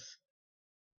because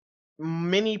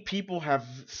many people have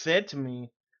said to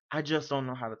me, I just don't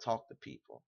know how to talk to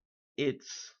people.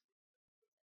 It's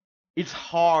it's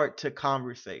hard to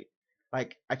conversate.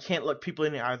 Like, I can't look people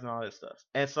in the eyes and all this stuff.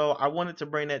 And so I wanted to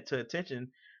bring that to attention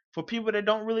for people that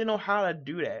don't really know how to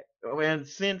do that.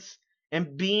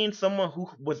 And being someone who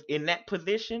was in that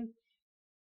position,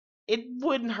 it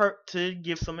wouldn't hurt to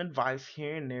give some advice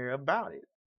here and there about it.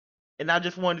 And I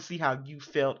just wanted to see how you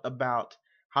felt about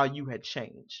how you had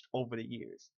changed over the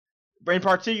years, but in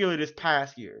particular this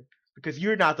past year, because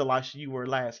you're not the Lasha you were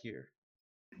last year.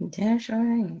 That's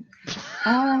right.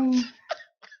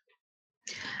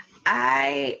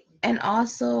 And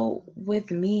also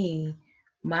with me,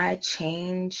 my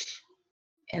change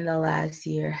in the last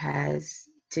year has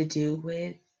to do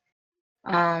with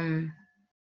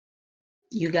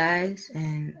you guys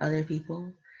and other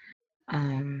people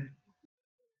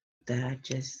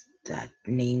that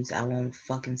names I won't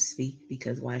fucking speak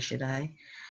because why should I?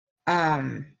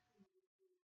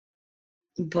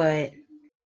 But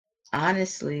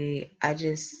honestly, I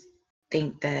just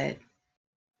think that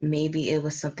maybe it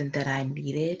was something that I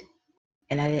needed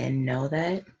and I didn't know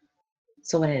that.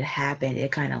 So when it happened,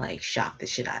 it kind of like shocked the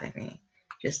shit out of me.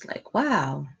 Just like,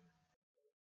 wow,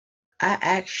 I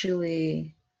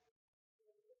actually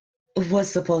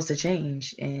was supposed to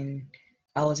change and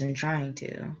I wasn't trying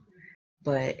to.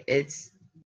 But I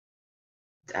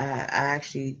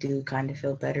actually do kind of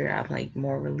feel better. I'm like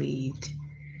more relieved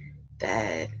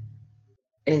that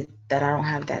that I don't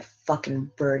have that fucking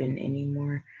burden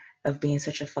anymore of being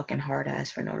such a fucking hard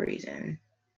ass for no reason.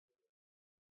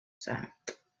 So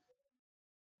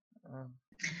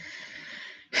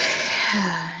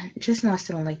just know I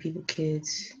still don't like people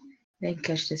kids. They can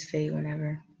catch this fade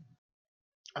whenever.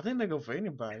 I think they go for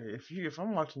anybody. If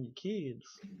I'm watching your kids,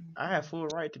 I have full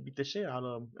right to beat the shit out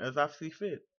of them as I see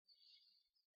fit.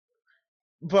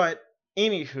 But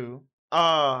anywho,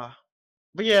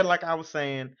 but yeah, like I was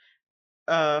saying,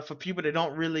 for people that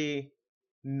don't really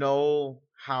know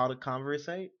how to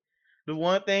conversate, the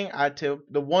one thing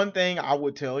I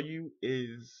would tell you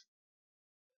is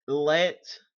let,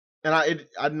 and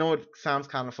I know it sounds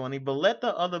kind of funny, but let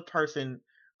the other person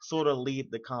sort of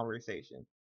lead the conversation.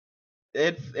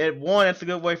 It's a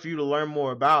good way for you to learn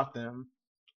more about them.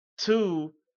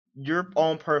 Two, your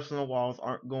own personal walls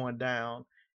aren't going down.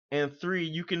 And three,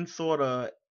 you can sort of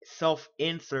self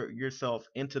insert yourself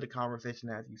into the conversation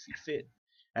as you see fit.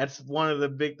 That's one of the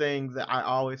big things that I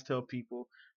always tell people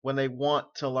when they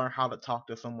want to learn how to talk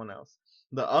to someone else.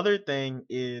 The other thing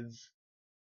is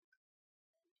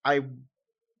I how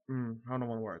do I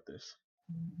want to word this?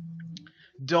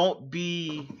 Don't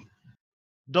be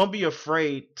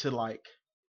afraid to like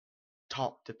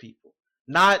talk to people.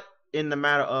 Not in the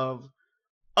matter of,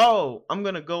 oh, I'm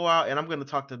gonna go out and I'm gonna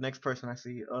talk to the next person I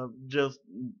see. Just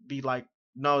be like,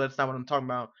 no, that's not what I'm talking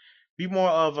about. Be more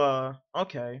of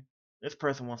okay, this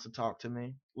person wants to talk to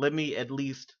me. Let me at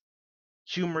least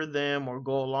humor them or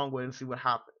go along with it and see what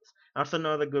happens. That's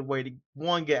another good way to,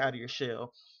 one, get out of your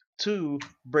shell, two,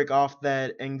 break off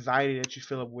that anxiety that you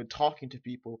feel with talking to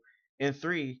people, and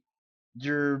three,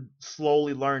 you're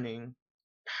slowly learning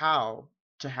how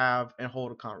to have and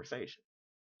hold a conversation.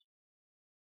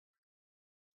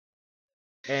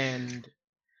 And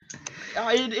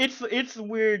it's a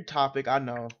weird topic, I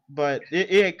know, but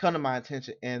it had come to my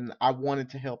attention, and I wanted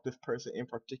to help this person in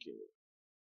particular.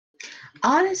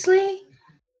 Honestly,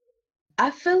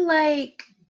 I feel like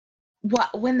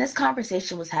when this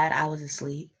conversation was had, I was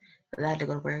asleep. I had to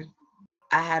go to work.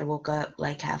 I had woke up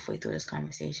like halfway through this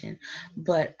conversation,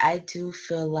 but I do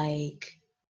feel like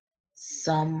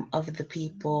some of the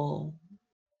people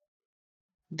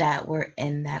that were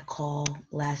in that call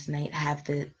last night have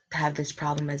this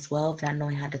problem as well of not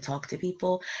knowing how to talk to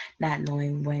people, not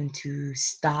knowing when to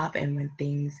stop and when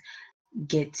things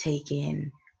get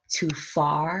taken too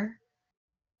far,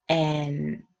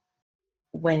 and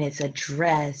when it's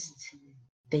addressed,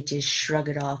 they just shrug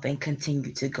it off and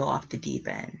continue to go off the deep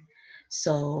end.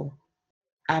 So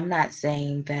I'm not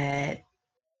saying that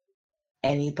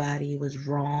anybody was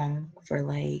wrong for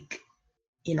like,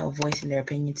 voicing their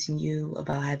opinion to you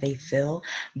about how they feel,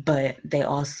 but they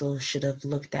also should have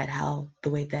looked at how the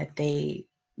way that they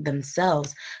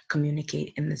themselves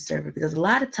communicate in the server, because a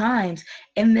lot of times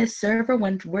in this server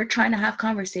when we're trying to have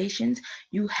conversations,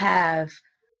 you have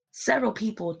several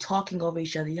people talking over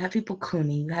each other. You have people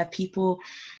cooning. You have people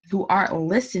who aren't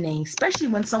listening, especially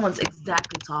when someone's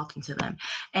exactly talking to them.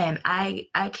 And I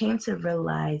came to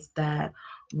realize that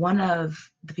one of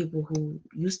the people who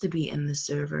used to be in the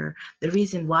server, the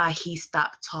reason why he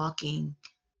stopped talking,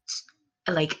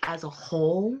 like as a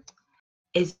whole,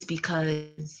 is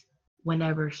because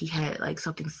whenever he had like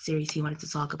something serious he wanted to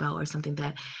talk about or something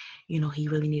that he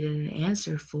really needed an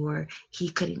answer for, he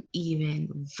couldn't even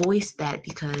voice that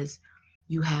because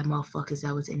you had motherfuckers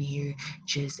that was in here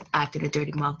just acting a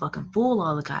dirty motherfucking fool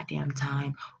all the goddamn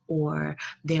time, or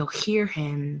they'll hear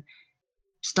him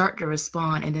start to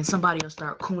respond and then somebody will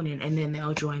start cooning and then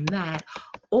they'll join that,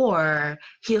 or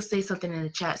he'll say something in the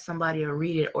chat, somebody will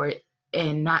read it or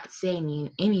and not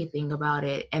saying anything about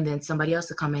it, and then somebody else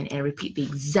will come in and repeat the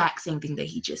exact same thing that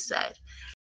he just said.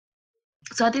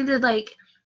 So I think that like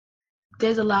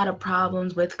there's a lot of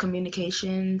problems with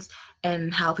communications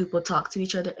and how people talk to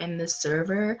each other in this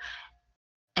server,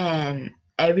 and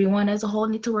everyone as a whole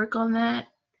need to work on that,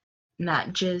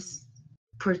 not just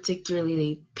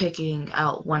particularly picking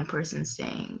out one person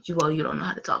saying, well, you don't know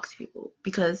how to talk to people,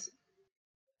 because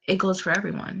it goes for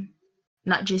everyone,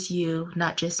 not just you,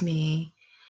 not just me,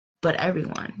 but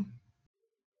everyone.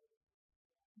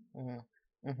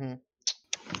 Mm-hmm.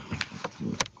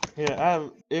 Yeah,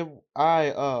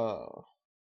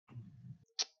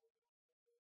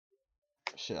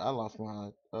 shit, I lost my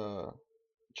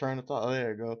train of thought. Oh,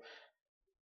 there you go.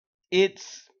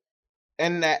 It's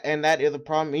and that is a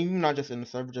problem, even not just in the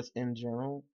server, just in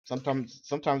general. Sometimes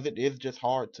it is just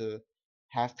hard to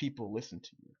have people listen to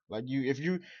you. Like if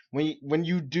you when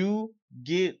you do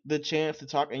get the chance to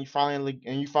talk and you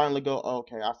finally go, oh,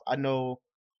 okay, I know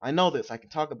this, I can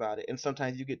talk about it, and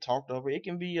sometimes you get talked over. It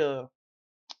can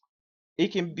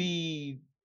be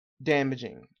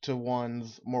damaging to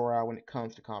one's morale when it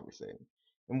comes to conversating.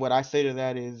 And what I say to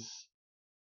that is,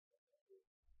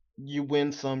 you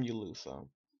win some, you lose some.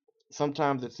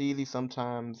 Sometimes it's easy,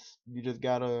 sometimes you just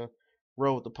gotta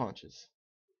roll with the punches.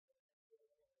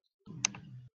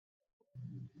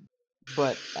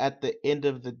 But at the end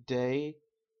of the day,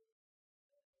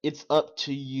 it's up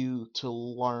to you to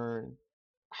learn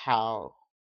how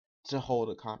to hold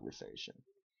a conversation.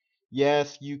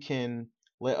 Yes, you can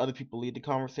let other people lead the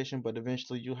conversation, but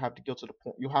eventually you'll have to go to the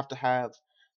point. You'll have to have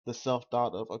the self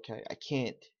thought of, okay, I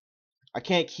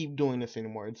can't keep doing this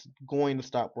anymore. It's going to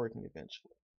stop working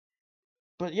eventually.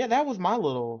 But yeah, that was my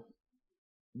little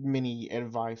mini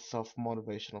advice, self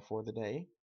motivational for the day.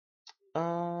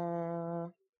 Uh,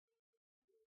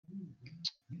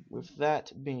 with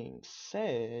that being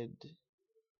said,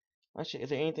 actually, is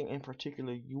there anything in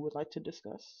particular you would like to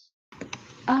discuss?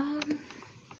 Um,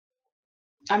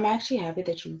 I'm actually happy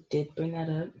that you did bring that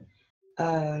up.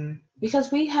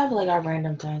 Because we have like our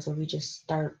random times where we just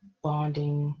start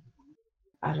bonding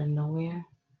out of nowhere.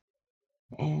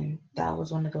 and that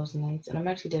was one of those nights. And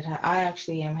I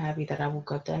actually am happy that I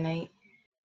woke up that night.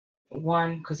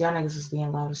 One, because y'all niggas was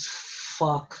being loud as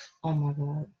fuck. Oh my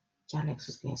god, y'all niggas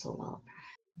was being so loud.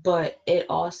 But it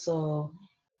also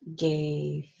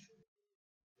gave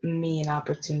me an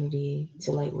opportunity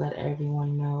to like let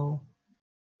everyone know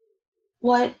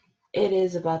what it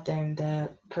is about them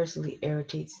that personally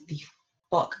irritates the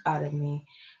fuck out of me.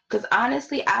 Because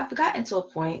honestly, I've gotten to a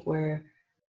point where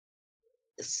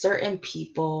certain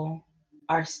people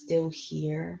are still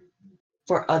here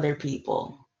for other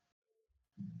people.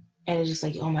 And it's just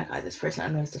like, oh my god, this person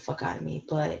annoys the fuck out of me.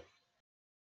 But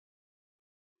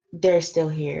they're still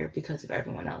here because of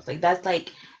everyone else. Like that's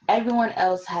like everyone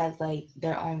else has like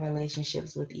their own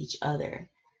relationships with each other.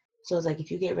 So it's like if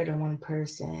you get rid of one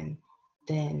person,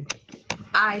 then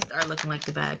I start looking like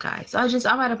the bad guy. So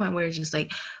I'm at a point where it's just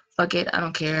like, fuck it, I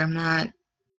don't care. I'm not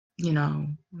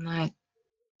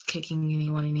kicking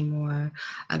anyone anymore.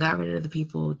 I got rid of the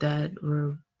people that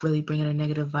were really bringing a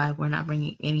negative vibe. We're not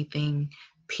bringing anything,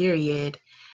 period,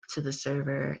 to the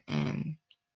server. And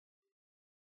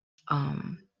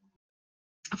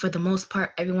for the most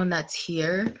part, everyone that's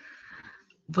here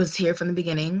was here from the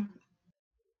beginning,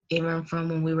 even from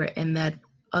when we were in that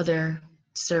other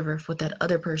server with that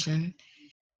other person.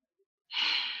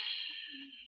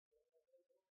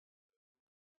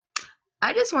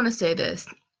 I just want to say this.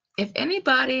 If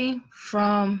anybody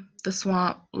from the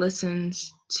swamp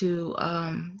listens to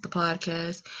the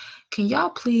podcast, can y'all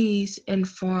please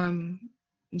inform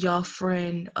y'all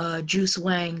friend Juice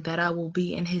Wang that I will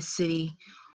be in his city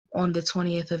on the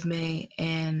 20th of May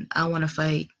and I want to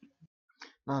fight.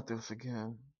 Not this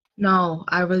again. No,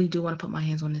 I really do want to put my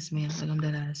hands on this man. Like, I'm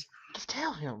dead ass. Just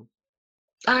tell him.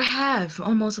 I have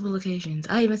on multiple occasions.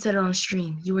 I even said it on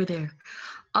stream. You were there.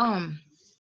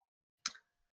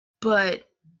 But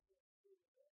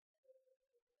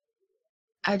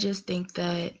I just think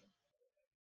that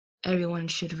everyone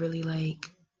should really like,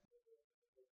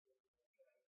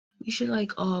 we should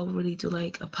like all really do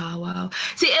like a powwow.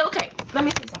 See, okay, let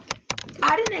me say something.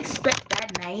 I didn't expect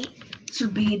that night to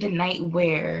be the night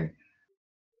where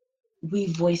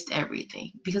we voiced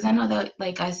everything, because I know that,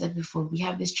 like I said before, we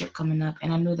have this trip coming up,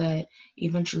 and I know that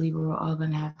eventually we were all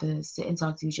gonna have to sit and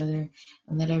talk to each other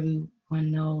and let everyone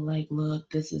know, like, look,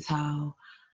 this is how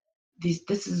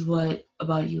this is what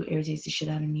about you irritates the shit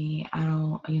out of me. I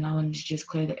don't, I want to just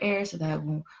clear the air so that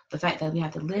the fact that we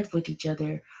have to live with each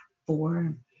other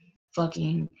for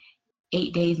fucking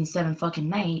 8 days and 7 fucking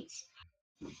nights,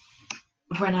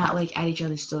 we're not like at each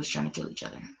other's throats trying to kill each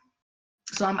other.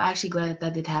 So I'm actually glad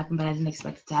that did happen, but I didn't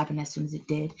expect it to happen as soon as it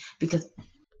did, because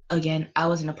again, I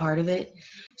wasn't a part of it,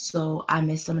 so I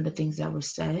missed some of the things that were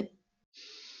said.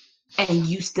 And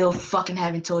you still fucking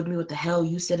haven't told me what the hell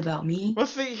you said about me.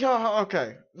 Let's see.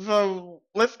 Okay, so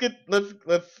let's get this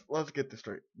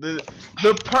straight.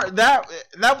 The part that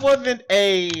wasn't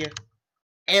a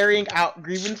airing out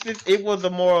grievances. It was a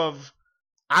more of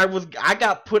I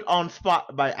got put on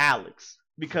spot by Alex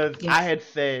because yes. I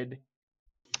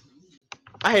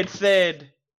had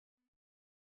said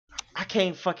I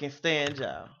can't fucking stand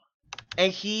y'all,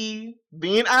 and he,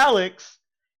 being Alex,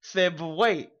 said, but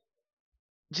wait,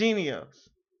 Genius,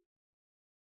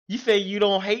 you say you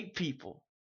don't hate people.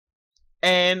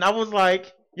 And I was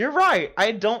like, you're right,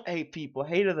 I don't hate people.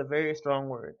 Hate is a very strong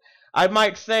word. I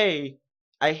might say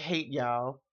I hate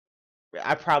y'all.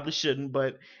 I probably shouldn't,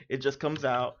 but it just comes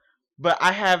out. But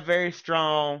I have very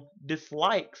strong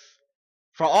dislikes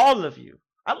for all of you.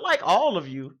 I like all of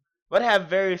you, but I have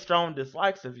very strong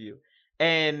dislikes of you.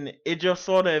 And it just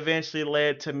sort of eventually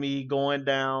led to me going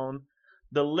down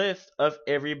the list of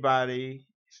everybody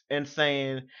and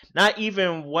saying not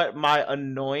even what my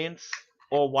annoyance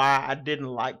or why I didn't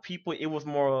like people. It was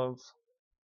more of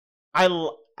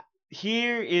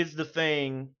here is the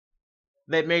thing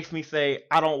that makes me say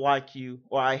I don't like you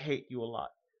or I hate you a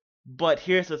lot. But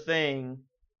here's the thing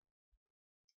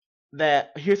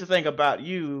about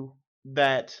you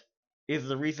that is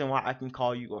the reason why I can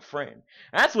call you a friend.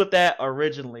 And that's what that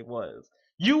originally was.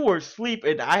 You were asleep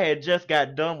and I had just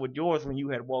got done with yours when you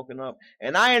had woken up,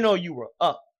 and I didn't know you were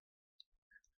up.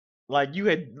 I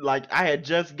had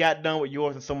just got done with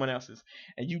yours and someone else's,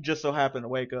 and you just so happened to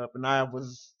wake up, and I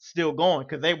was still going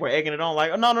because they were egging it on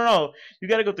like, oh, no, you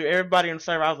got to go through everybody on the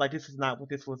server. I was like, this is not what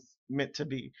this was meant to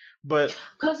be. But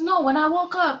because no, when I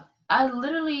woke up, I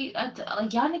literally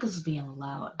like y'all niggas was being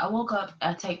loud. I woke up,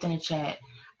 I typed in a chat,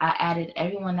 I added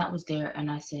everyone that was there,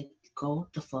 and I said, go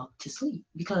the fuck to sleep,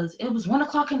 because it was 1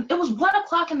 o'clock in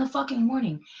the fucking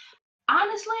morning.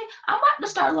 Honestly, I'm about to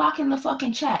start locking the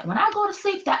fucking chat. When I go to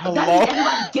sleep, that means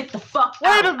everybody get the fuck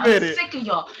out. Wait a minute. I'm sick of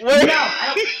y'all. No,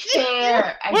 I don't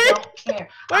care. I don't care.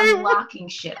 Wait, unlocking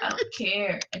shit. I don't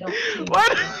care. I don't care.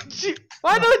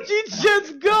 Why don't you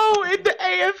just go in the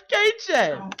AFK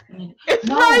chat? It's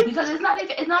No, right. because it's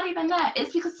not even that.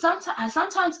 It's because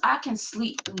sometimes I can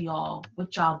sleep through y'all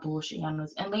with y'all bullshit, y'all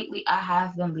knows. And lately I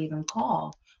have been leaving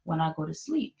call when I go to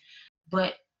sleep.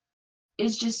 But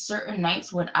it's just certain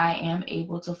nights when I am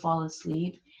able to fall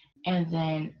asleep, and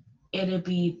then it'll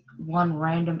be one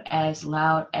random ass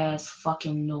loud ass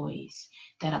fucking noise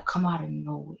that'll come out of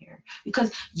nowhere.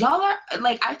 Because y'all are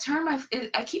like, I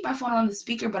keep my phone on the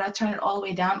speaker, but I turn it all the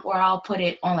way down, or I'll put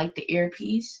it on like the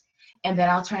earpiece, and then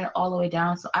I'll turn it all the way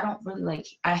down. So I don't really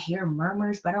I hear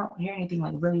murmurs, but I don't hear anything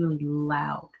like really, really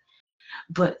loud.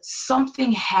 But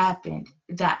something happened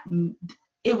that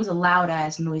it was a loud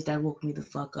ass noise that woke me the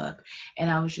fuck up. And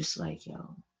I was just like,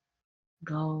 yo,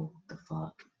 go the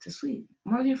fuck to sleep.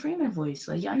 Morgan Freeman voice.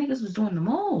 Like, y'all niggas was doing the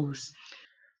most.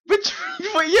 But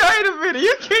wait a minute.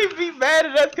 You can't be mad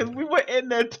at us because we were in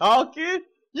there talking.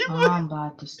 I'm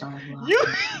about to start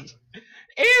laughing.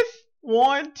 It's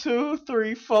 1, 2,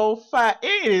 3, 4, 5.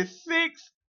 It is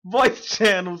 6 voice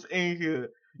channels in here.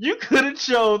 You could have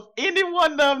chose any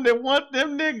one of them that want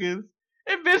them niggas.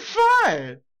 It been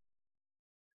fine.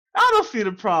 I don't see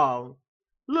the problem.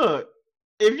 Look,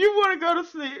 if you want to go to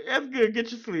sleep, that's good. Get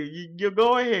your sleep. You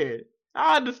go ahead.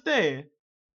 I understand.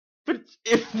 But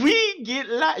if we get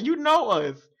loud, you know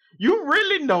us. You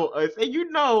really know us. And you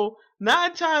know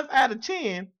 9 times out of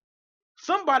 10,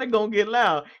 somebody gonna get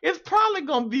loud. It's probably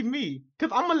gonna be me.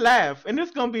 Because I'm gonna laugh. And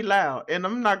it's gonna be loud. And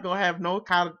I'm not gonna have no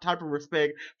kind of type of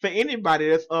respect for anybody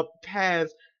that's up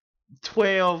past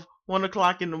 12, 1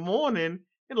 o'clock in the morning.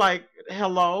 Like,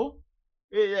 hello?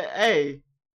 Hey,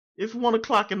 it's 1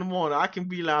 o'clock in the morning. I can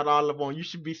be loud all I want. You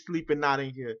should be sleeping, not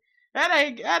in here. That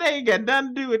ain't got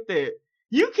nothing to do with that.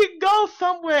 You can go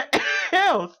somewhere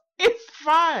else. It's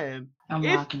fine. I'm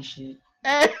locking shit.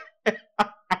 I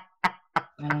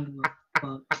don't give a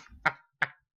fuck.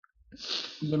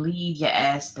 You leave your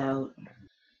ass out.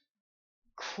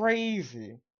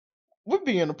 Crazy. We're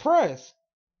being oppressed.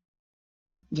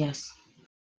 Yes.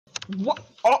 What?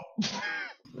 Oh.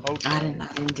 Okay. I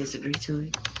didn't disagree to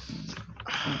it.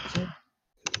 Okay.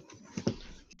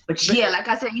 But yeah, like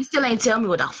I said, you still ain't tell me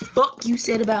what the fuck you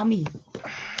said about me.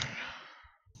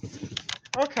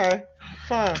 Okay,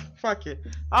 fine. Fuck it.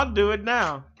 I'll do it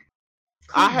now.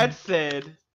 I had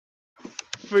said,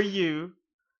 for you,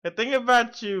 the thing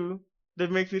about you that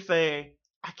makes me say,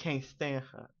 I can't stand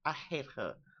her. I hate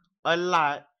her a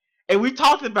lot. And we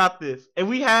talked about this. And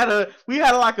we had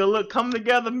like a look come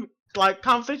together like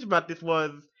conversation about this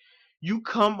was you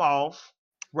come off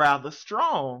rather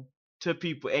strong to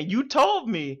people. And you told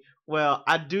me, well,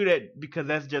 I do that because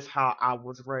that's just how I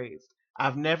was raised.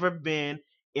 I've never been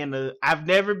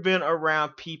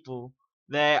around people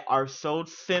that are so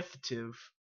sensitive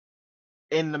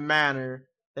in the manner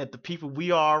that the people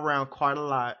we are around quite a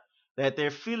lot, that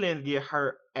their feelings get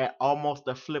hurt at almost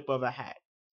the flip of a hat.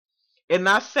 And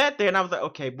I sat there and I was like,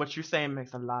 okay, what you're saying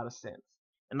makes a lot of sense.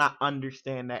 And I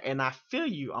understand that. And I feel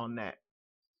you on that.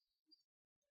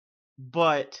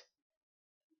 But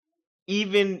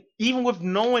even with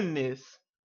knowing this,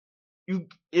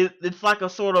 it's like a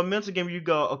sort of mental game where you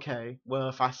go, okay, well,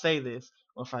 if I say this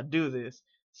or if I do this,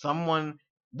 one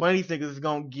of these niggas is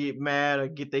gonna get mad or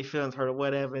get their feelings hurt or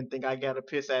whatever and think I got a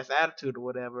piss ass attitude or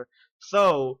whatever.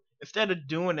 So instead of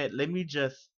doing it, let me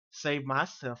just save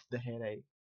myself the headache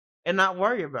and not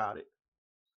worry about it.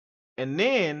 And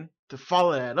then to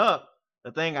follow that up,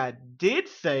 the thing I did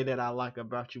say that I like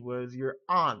about you was you're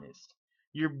honest.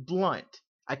 You're blunt.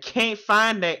 I can't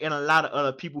find that in a lot of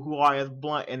other people who are as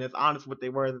blunt and as honest with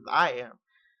their words as I am.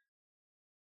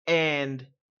 And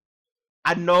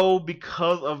I know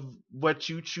because of what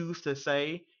you choose to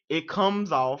say, it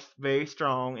comes off very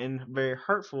strong and very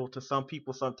hurtful to some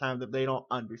people sometimes that they don't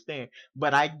understand.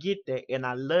 But I get that and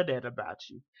I love that about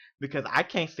you because I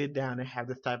can't sit down and have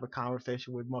this type of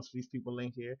conversation with most of these people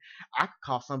in here. I could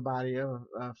call somebody a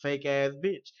fake ass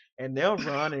bitch and they'll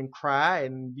run and cry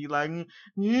and be like,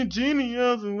 you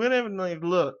genius and whatever. Like,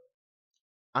 look,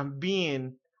 I'm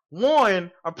being, one,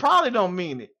 I probably don't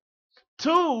mean it.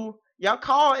 Two, y'all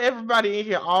call everybody in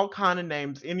here all kind of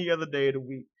names any other day of the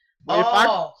week.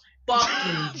 But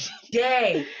fucking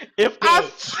day. If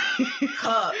bitch,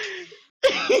 cup.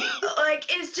 Like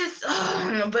it's just,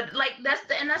 but like that's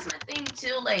my thing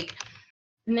too. Like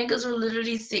niggas will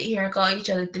literally sit here and call each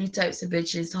other 3 types of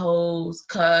bitches, hoes,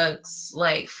 cucks,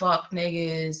 like fuck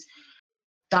niggas,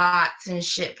 thoughts and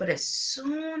shit. But as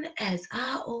soon as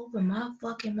I open my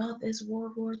fucking mouth, it's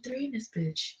World War III in this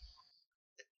bitch.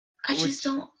 I just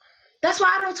don't. That's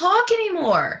why I don't talk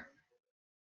anymore.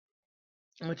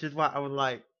 Which is why I was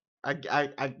like, I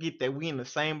get that we in the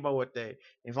same boat with that.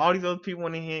 If all these other people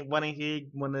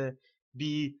wanna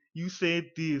be, you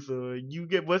said this or you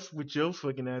get what's with your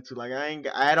fucking attitude. Like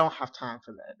I don't have time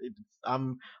for that.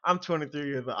 I'm 23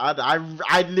 years old.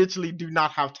 I literally do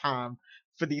not have time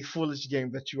for these foolish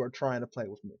games that you are trying to play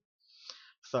with me.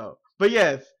 So, but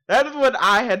yes, that is what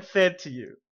I had said to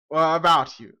you or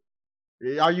about you.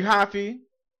 Are you happy?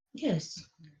 Yes.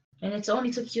 And it's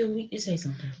only took you a week to say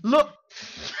something. Look.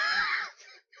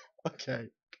 Okay,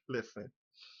 listen.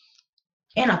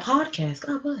 And a podcast.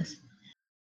 God bless.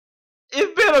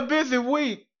 It's been a busy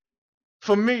week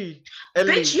for me, at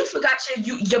Bitch, least. you forgot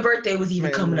your birthday was even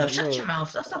Man, coming up. look, Shut look. your mouth.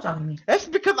 Stop talking to me. That's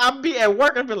because I'll be at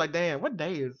work and be like, damn, what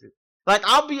day is it? Like,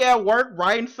 I'll be at work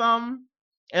writing something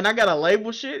and I gotta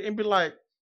label shit and be like,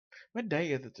 what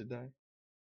day is it today?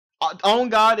 On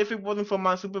God, if it wasn't for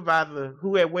my supervisor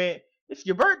who had went, it's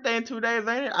your birthday in 2 days,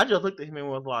 ain't it? I just looked at him and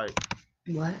was like,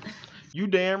 What? you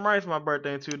damn right it's my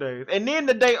birthday in 2 days. And then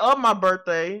the day of my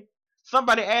birthday,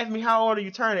 somebody asked me how old are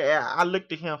you turning? And I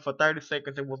looked at him for 30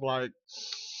 seconds and was like,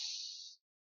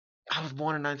 I was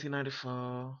born in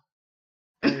 1994,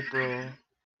 April.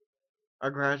 I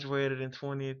graduated in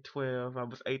 2012. I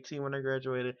was 18 when I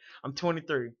graduated. I'm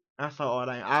 23. I saw all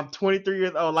that. I'm 23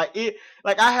 years old. Like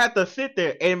I had to sit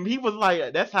there, and he was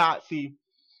like, "That's how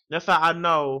That's how I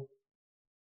know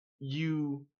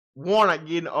you one are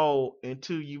getting old, and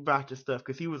two you bought your stuff."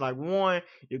 Because he was like, one,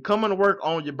 you're coming to work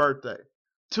on your birthday.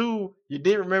 Two, you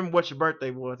didn't remember what your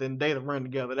birthday was, and the days run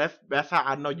together. That's how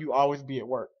I know you always be at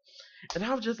work. And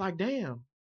I was just like, damn.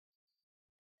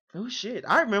 Oh shit.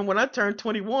 I remember when I turned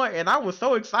 21 and I was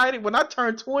so excited. When I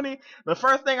turned 20, the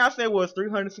first thing I said was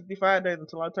 365 days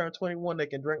until I turn 21 they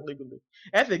can drink legally.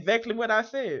 That's exactly what I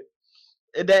said.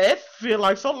 That feels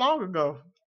like so long ago.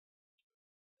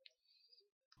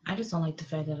 I just don't like the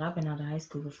fact that I've been out of high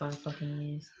school for 5 fucking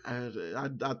years. I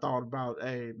thought about,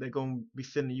 hey, they're going to be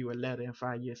sending you a letter in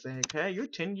 5 years saying, hey, your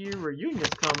 10-year reunion's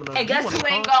coming up. Hey, guess who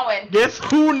ain't come? going? Guess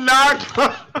who not?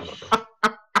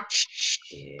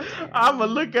 Shit. I'm going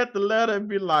to look at the letter and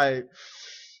be like,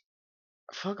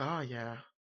 fuck, oh yeah.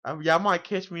 Y'all might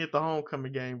catch me at the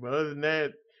homecoming game, but other than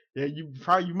that, yeah,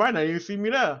 you might not even see me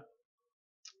there.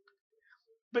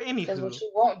 But Because anywho, what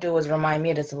you won't do is remind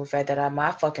me of the simple fact that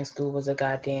my fucking school was a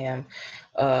goddamn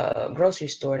grocery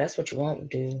store. That's what you won't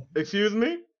do. Excuse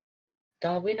me?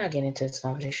 Don't, we're not getting into this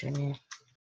conversation again.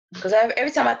 Because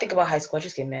every time I think about high school, I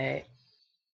just get mad.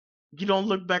 You don't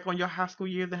look back on your high school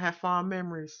years and have fond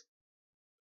memories.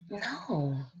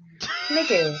 No.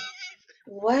 Nigga.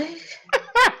 What?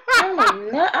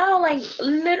 I don't like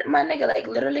my nigga, like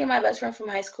literally my best friend from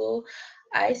high school.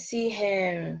 I see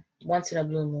him once in a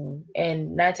blue moon,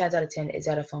 and 9 times out of 10 is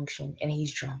at a function, and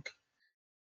he's drunk.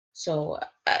 So,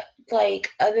 other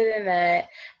than that,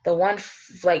 the one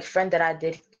friend that I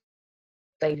did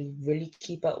really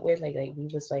keep up with, like we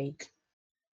was like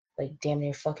damn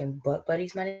near fucking butt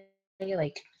buddies, my nigga.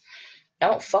 Like, I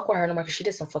don't fuck with her no more because she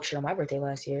did some fuck shit on my birthday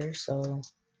last year. So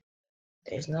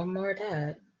there's no more of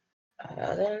that.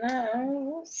 Other than that, I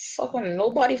don't fuck with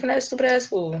nobody from that stupid ass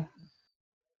school.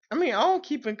 I mean, I don't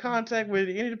keep in contact with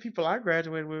any of the people I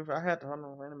graduated with. I had to hold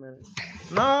on, wait a minute.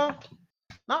 No,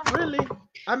 not really.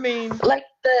 I mean, like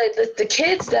the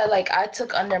kids that like I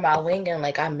took under my wing and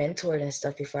like I mentored and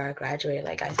stuff before I graduated,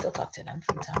 like I still talk to them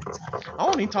from time to time. I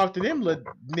only talk to them little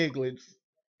nigglets.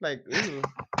 Like, ew.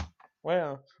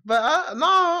 Well, but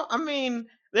no, I mean,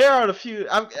 there are a few.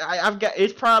 I've got.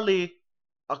 It's probably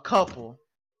a couple,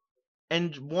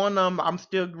 and one of them I'm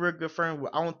still real good friend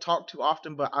with. I don't talk too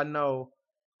often, but I know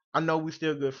we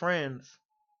still good friends.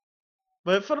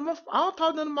 But for the most, I don't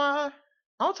talk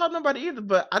to nobody either.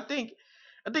 But I think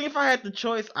if I had the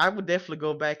choice, I would definitely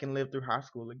go back and live through high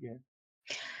school again.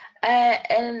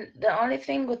 And the only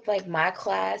thing with like my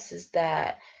class is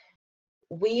that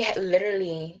we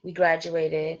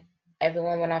graduated,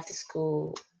 everyone went off to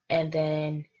school, and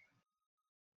then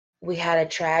we had a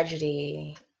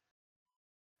tragedy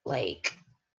like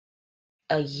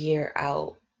a year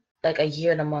out, like a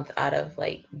year and a month out of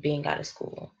like being out of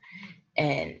school.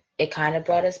 And it kind of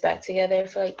brought us back together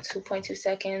for like 2.2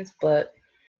 seconds, but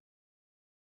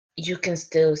you can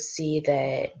still see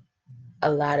that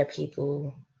a lot of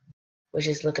people were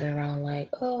just looking around like,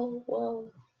 oh,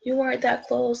 well, you weren't that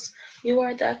close.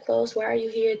 Why are you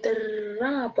here?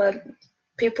 Da-da-da-da. But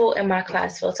people in my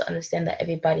class failed to understand that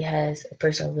everybody has a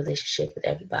personal relationship with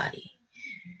everybody.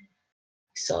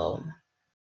 So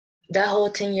that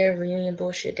whole 10-year reunion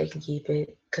bullshit, they can keep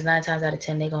it. because 9 times out of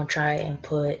 10 they're gonna try and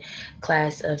put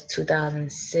class of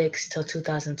 2006 till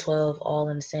 2012 all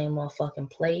in the same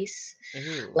motherfucking place.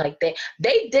 Ew. Like they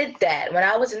did that when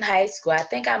I was in high school. I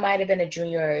think I might have been a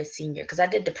junior or a senior because I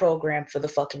did the program for the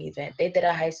fucking event. They did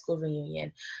a high school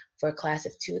reunion for a class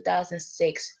of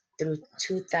 2006 through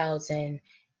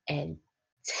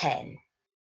 2010.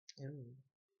 Ew.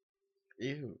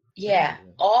 Ew. Yeah,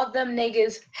 all them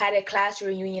niggas had a class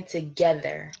reunion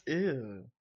together. Ew.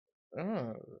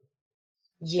 Oh.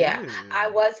 Yeah, Ew.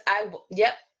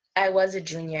 I was a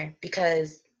junior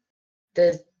because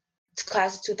the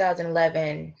class of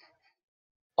 2011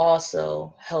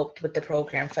 also helped with the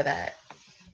program for that.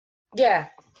 Yeah.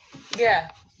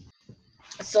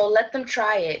 So let them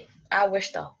try it. I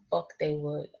wish the fuck they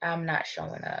would. I'm not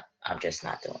showing up. I'm just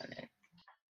not doing it.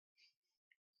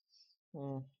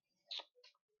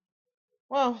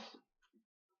 Well,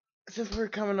 since we're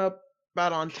coming up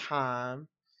about on time,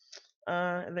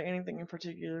 is there anything in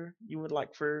particular you would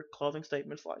like for closing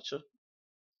statements, Lisha?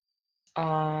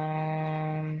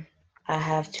 I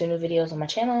have 2 new videos on my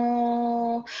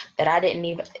channel that I didn't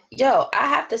even. Yo, I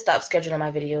have to stop scheduling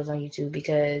my videos on YouTube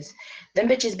because them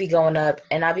bitches be going up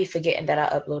and I be forgetting that I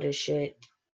uploaded shit.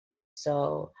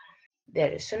 So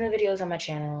there's 2 new videos on my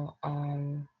channel.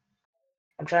 I'm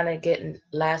trying to get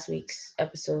last week's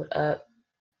episode up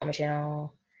on my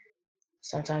channel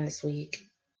sometime this week.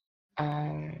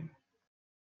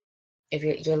 If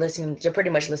you're listening, you're pretty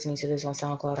much listening to this on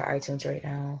SoundCloud or iTunes right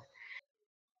now.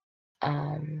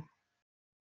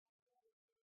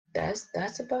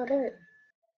 That's about it.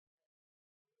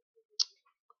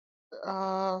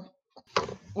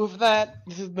 With that,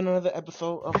 this has been another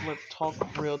episode of Let's Talk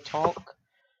Real Talk.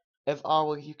 As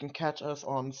always, you can catch us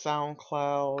on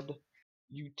SoundCloud,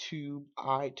 YouTube,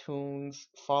 iTunes.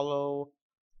 Follow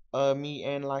me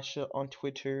and Lisha on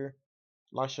Twitter.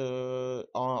 Lisha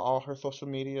on all her social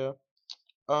media.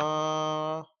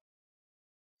 I'm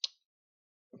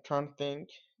trying to think.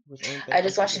 Was anything I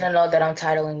just want you to know that I'm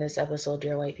titling this episode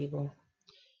 "Dear White People."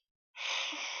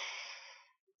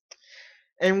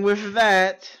 And with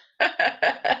that,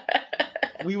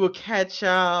 we will catch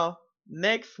y'all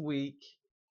next week.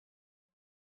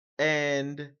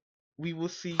 And we will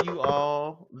see you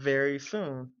all very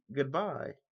soon.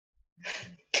 Goodbye.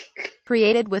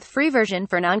 Created with free version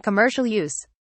for non-commercial use.